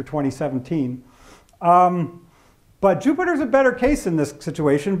scheduled for 2017. But Jupiter's a better case in this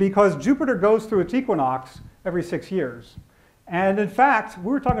situation because Jupiter goes through its equinox every 6 years. And in fact,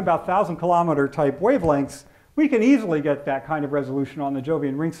 we were talking about 1,000-kilometer type wavelengths. We can easily get that kind of resolution on the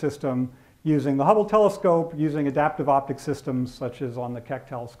Jovian ring system using the Hubble telescope, using adaptive optic systems such as on the Keck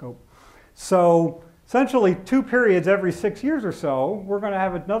telescope. So essentially 2 periods every 6 years or so, we're going to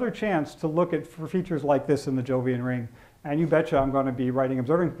have another chance to look at for features like this in the Jovian ring. And you betcha I'm going to be writing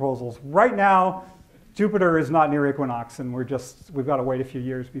observing proposals. Right now, Jupiter is not near equinox, and we've got to wait a few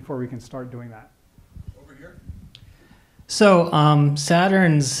years before we can start doing that. Over here. So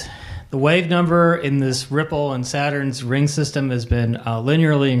the wave number in this ripple in Saturn's ring system has been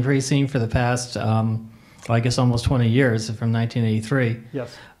linearly increasing for the past, I guess, almost 20 years from 1983.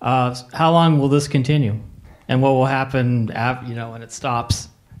 Yes. How long will this continue? And what will happen when it stops?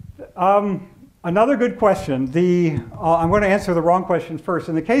 Another good question. I'm going to answer the wrong question first.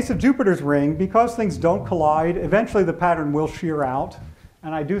 In the case of Jupiter's ring, because things don't collide, eventually the pattern will shear out.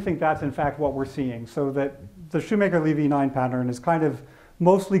 And I do think that's in fact what we're seeing. So that the Shoemaker-Levy 9 pattern is kind of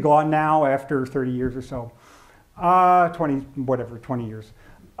mostly gone now after 30 years or so. 20 years.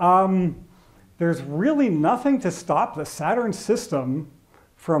 There's really nothing to stop the Saturn system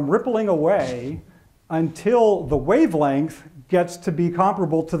from rippling away until the wavelength gets to be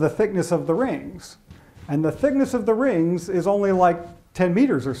comparable to the thickness of the rings. And the thickness of the rings is only like 10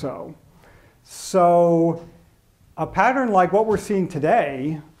 meters or so. So a pattern like what we're seeing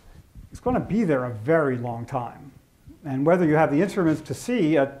today is going to be there a very long time. And whether you have the instruments to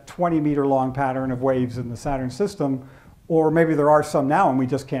see a 20-meter long pattern of waves in the Saturn system, or maybe there are some now and we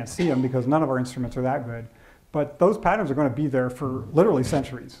just can't see them because none of our instruments are that good. But those patterns are going to be there for literally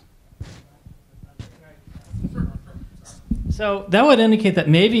centuries. So that would indicate that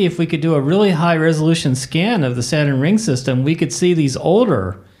maybe if we could do a really high resolution scan of the Saturn ring system, we could see these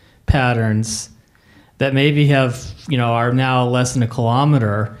older patterns that maybe are now less than a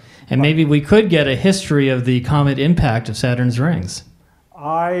kilometer, and maybe we could get a history of the comet impact of Saturn's rings.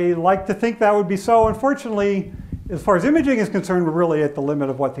 I like to think that would be so. Unfortunately, as far as imaging is concerned, we're really at the limit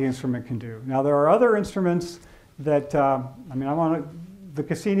of what the instrument can do. Now, there are other instruments that, the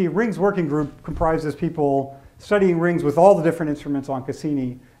Cassini Rings Working Group comprises people studying rings with all the different instruments on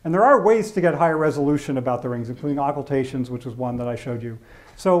Cassini. And there are ways to get higher resolution about the rings, including occultations, which was one that I showed you.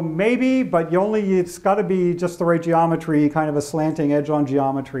 So maybe, but it's got to be just the right geometry, kind of a slanting edge-on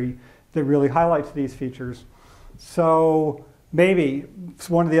geometry that really highlights these features. So maybe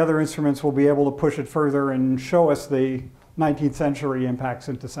one of the other instruments will be able to push it further and show us the 19th century impacts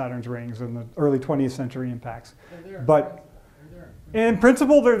into Saturn's rings and the early 20th century impacts. But in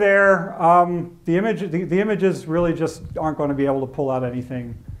principle, they're there. The images really just aren't going to be able to pull out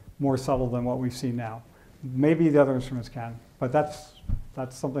anything more subtle than what we've seen now. Maybe the other instruments can, but that's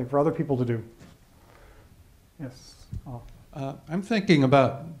something for other people to do. Yes. I'm thinking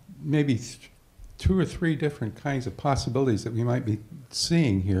about maybe 2 or 3 different kinds of possibilities that we might be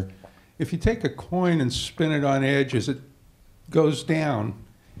seeing here. If you take a coin and spin it on edge, as it goes down,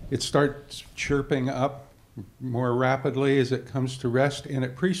 it starts chirping up more rapidly as it comes to rest, and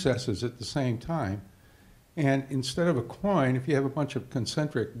it precesses at the same time. And instead of a coin, if you have a bunch of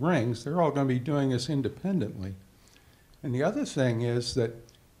concentric rings, they're all going to be doing this independently. And the other thing is that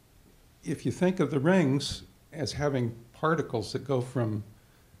if you think of the rings as having particles that go from,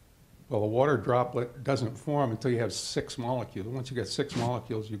 well, a water droplet doesn't form until you have 6 molecules. Once you get 6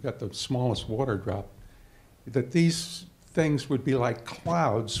 molecules, you've got the smallest water drop. That these things would be like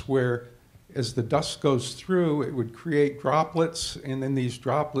clouds where as the dust goes through, it would create droplets, and then these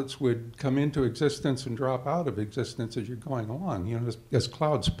droplets would come into existence and drop out of existence as you're going along, as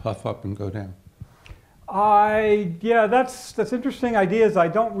clouds puff up and go down. Yeah, that's interesting ideas. I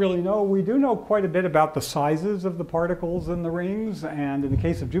don't really know. We do know quite a bit about the sizes of the particles in the rings, and in the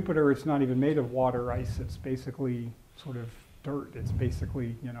case of Jupiter, it's not even made of water ice. It's basically sort of dirt. It's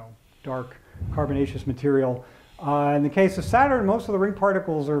basically, dark carbonaceous material. In the case of Saturn, most of the ring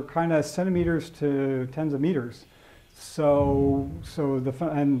particles are kind of centimeters to tens of meters.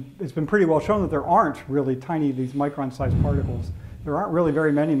 And it's been pretty well shown that there aren't really these micron-sized particles. There aren't really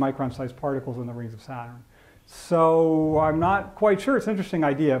very many micron-sized particles in the rings of Saturn. So I'm not quite sure. It's an interesting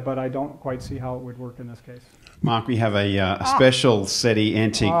idea, but I don't quite see how it would work in this case. Mark, we have a special SETI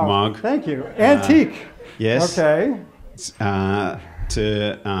antique mug. Thank you. Antique. Yes. Okay.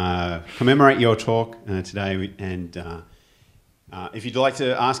 To commemorate your talk today, and if you'd like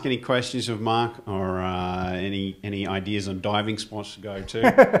to ask any questions of Mark or any ideas on diving spots to go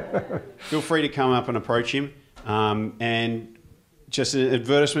to, feel free to come up and approach him. And just an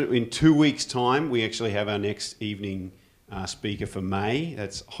advertisement, in 2 weeks' time, we actually have our next evening speaker for May.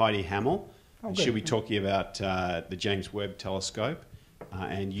 That's Heidi Hamill. And she'll be talking about the James Webb Telescope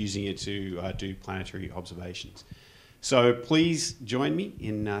and using it to do planetary observations. So please join me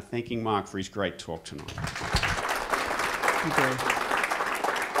in thanking Mark for his great talk tonight. Okay.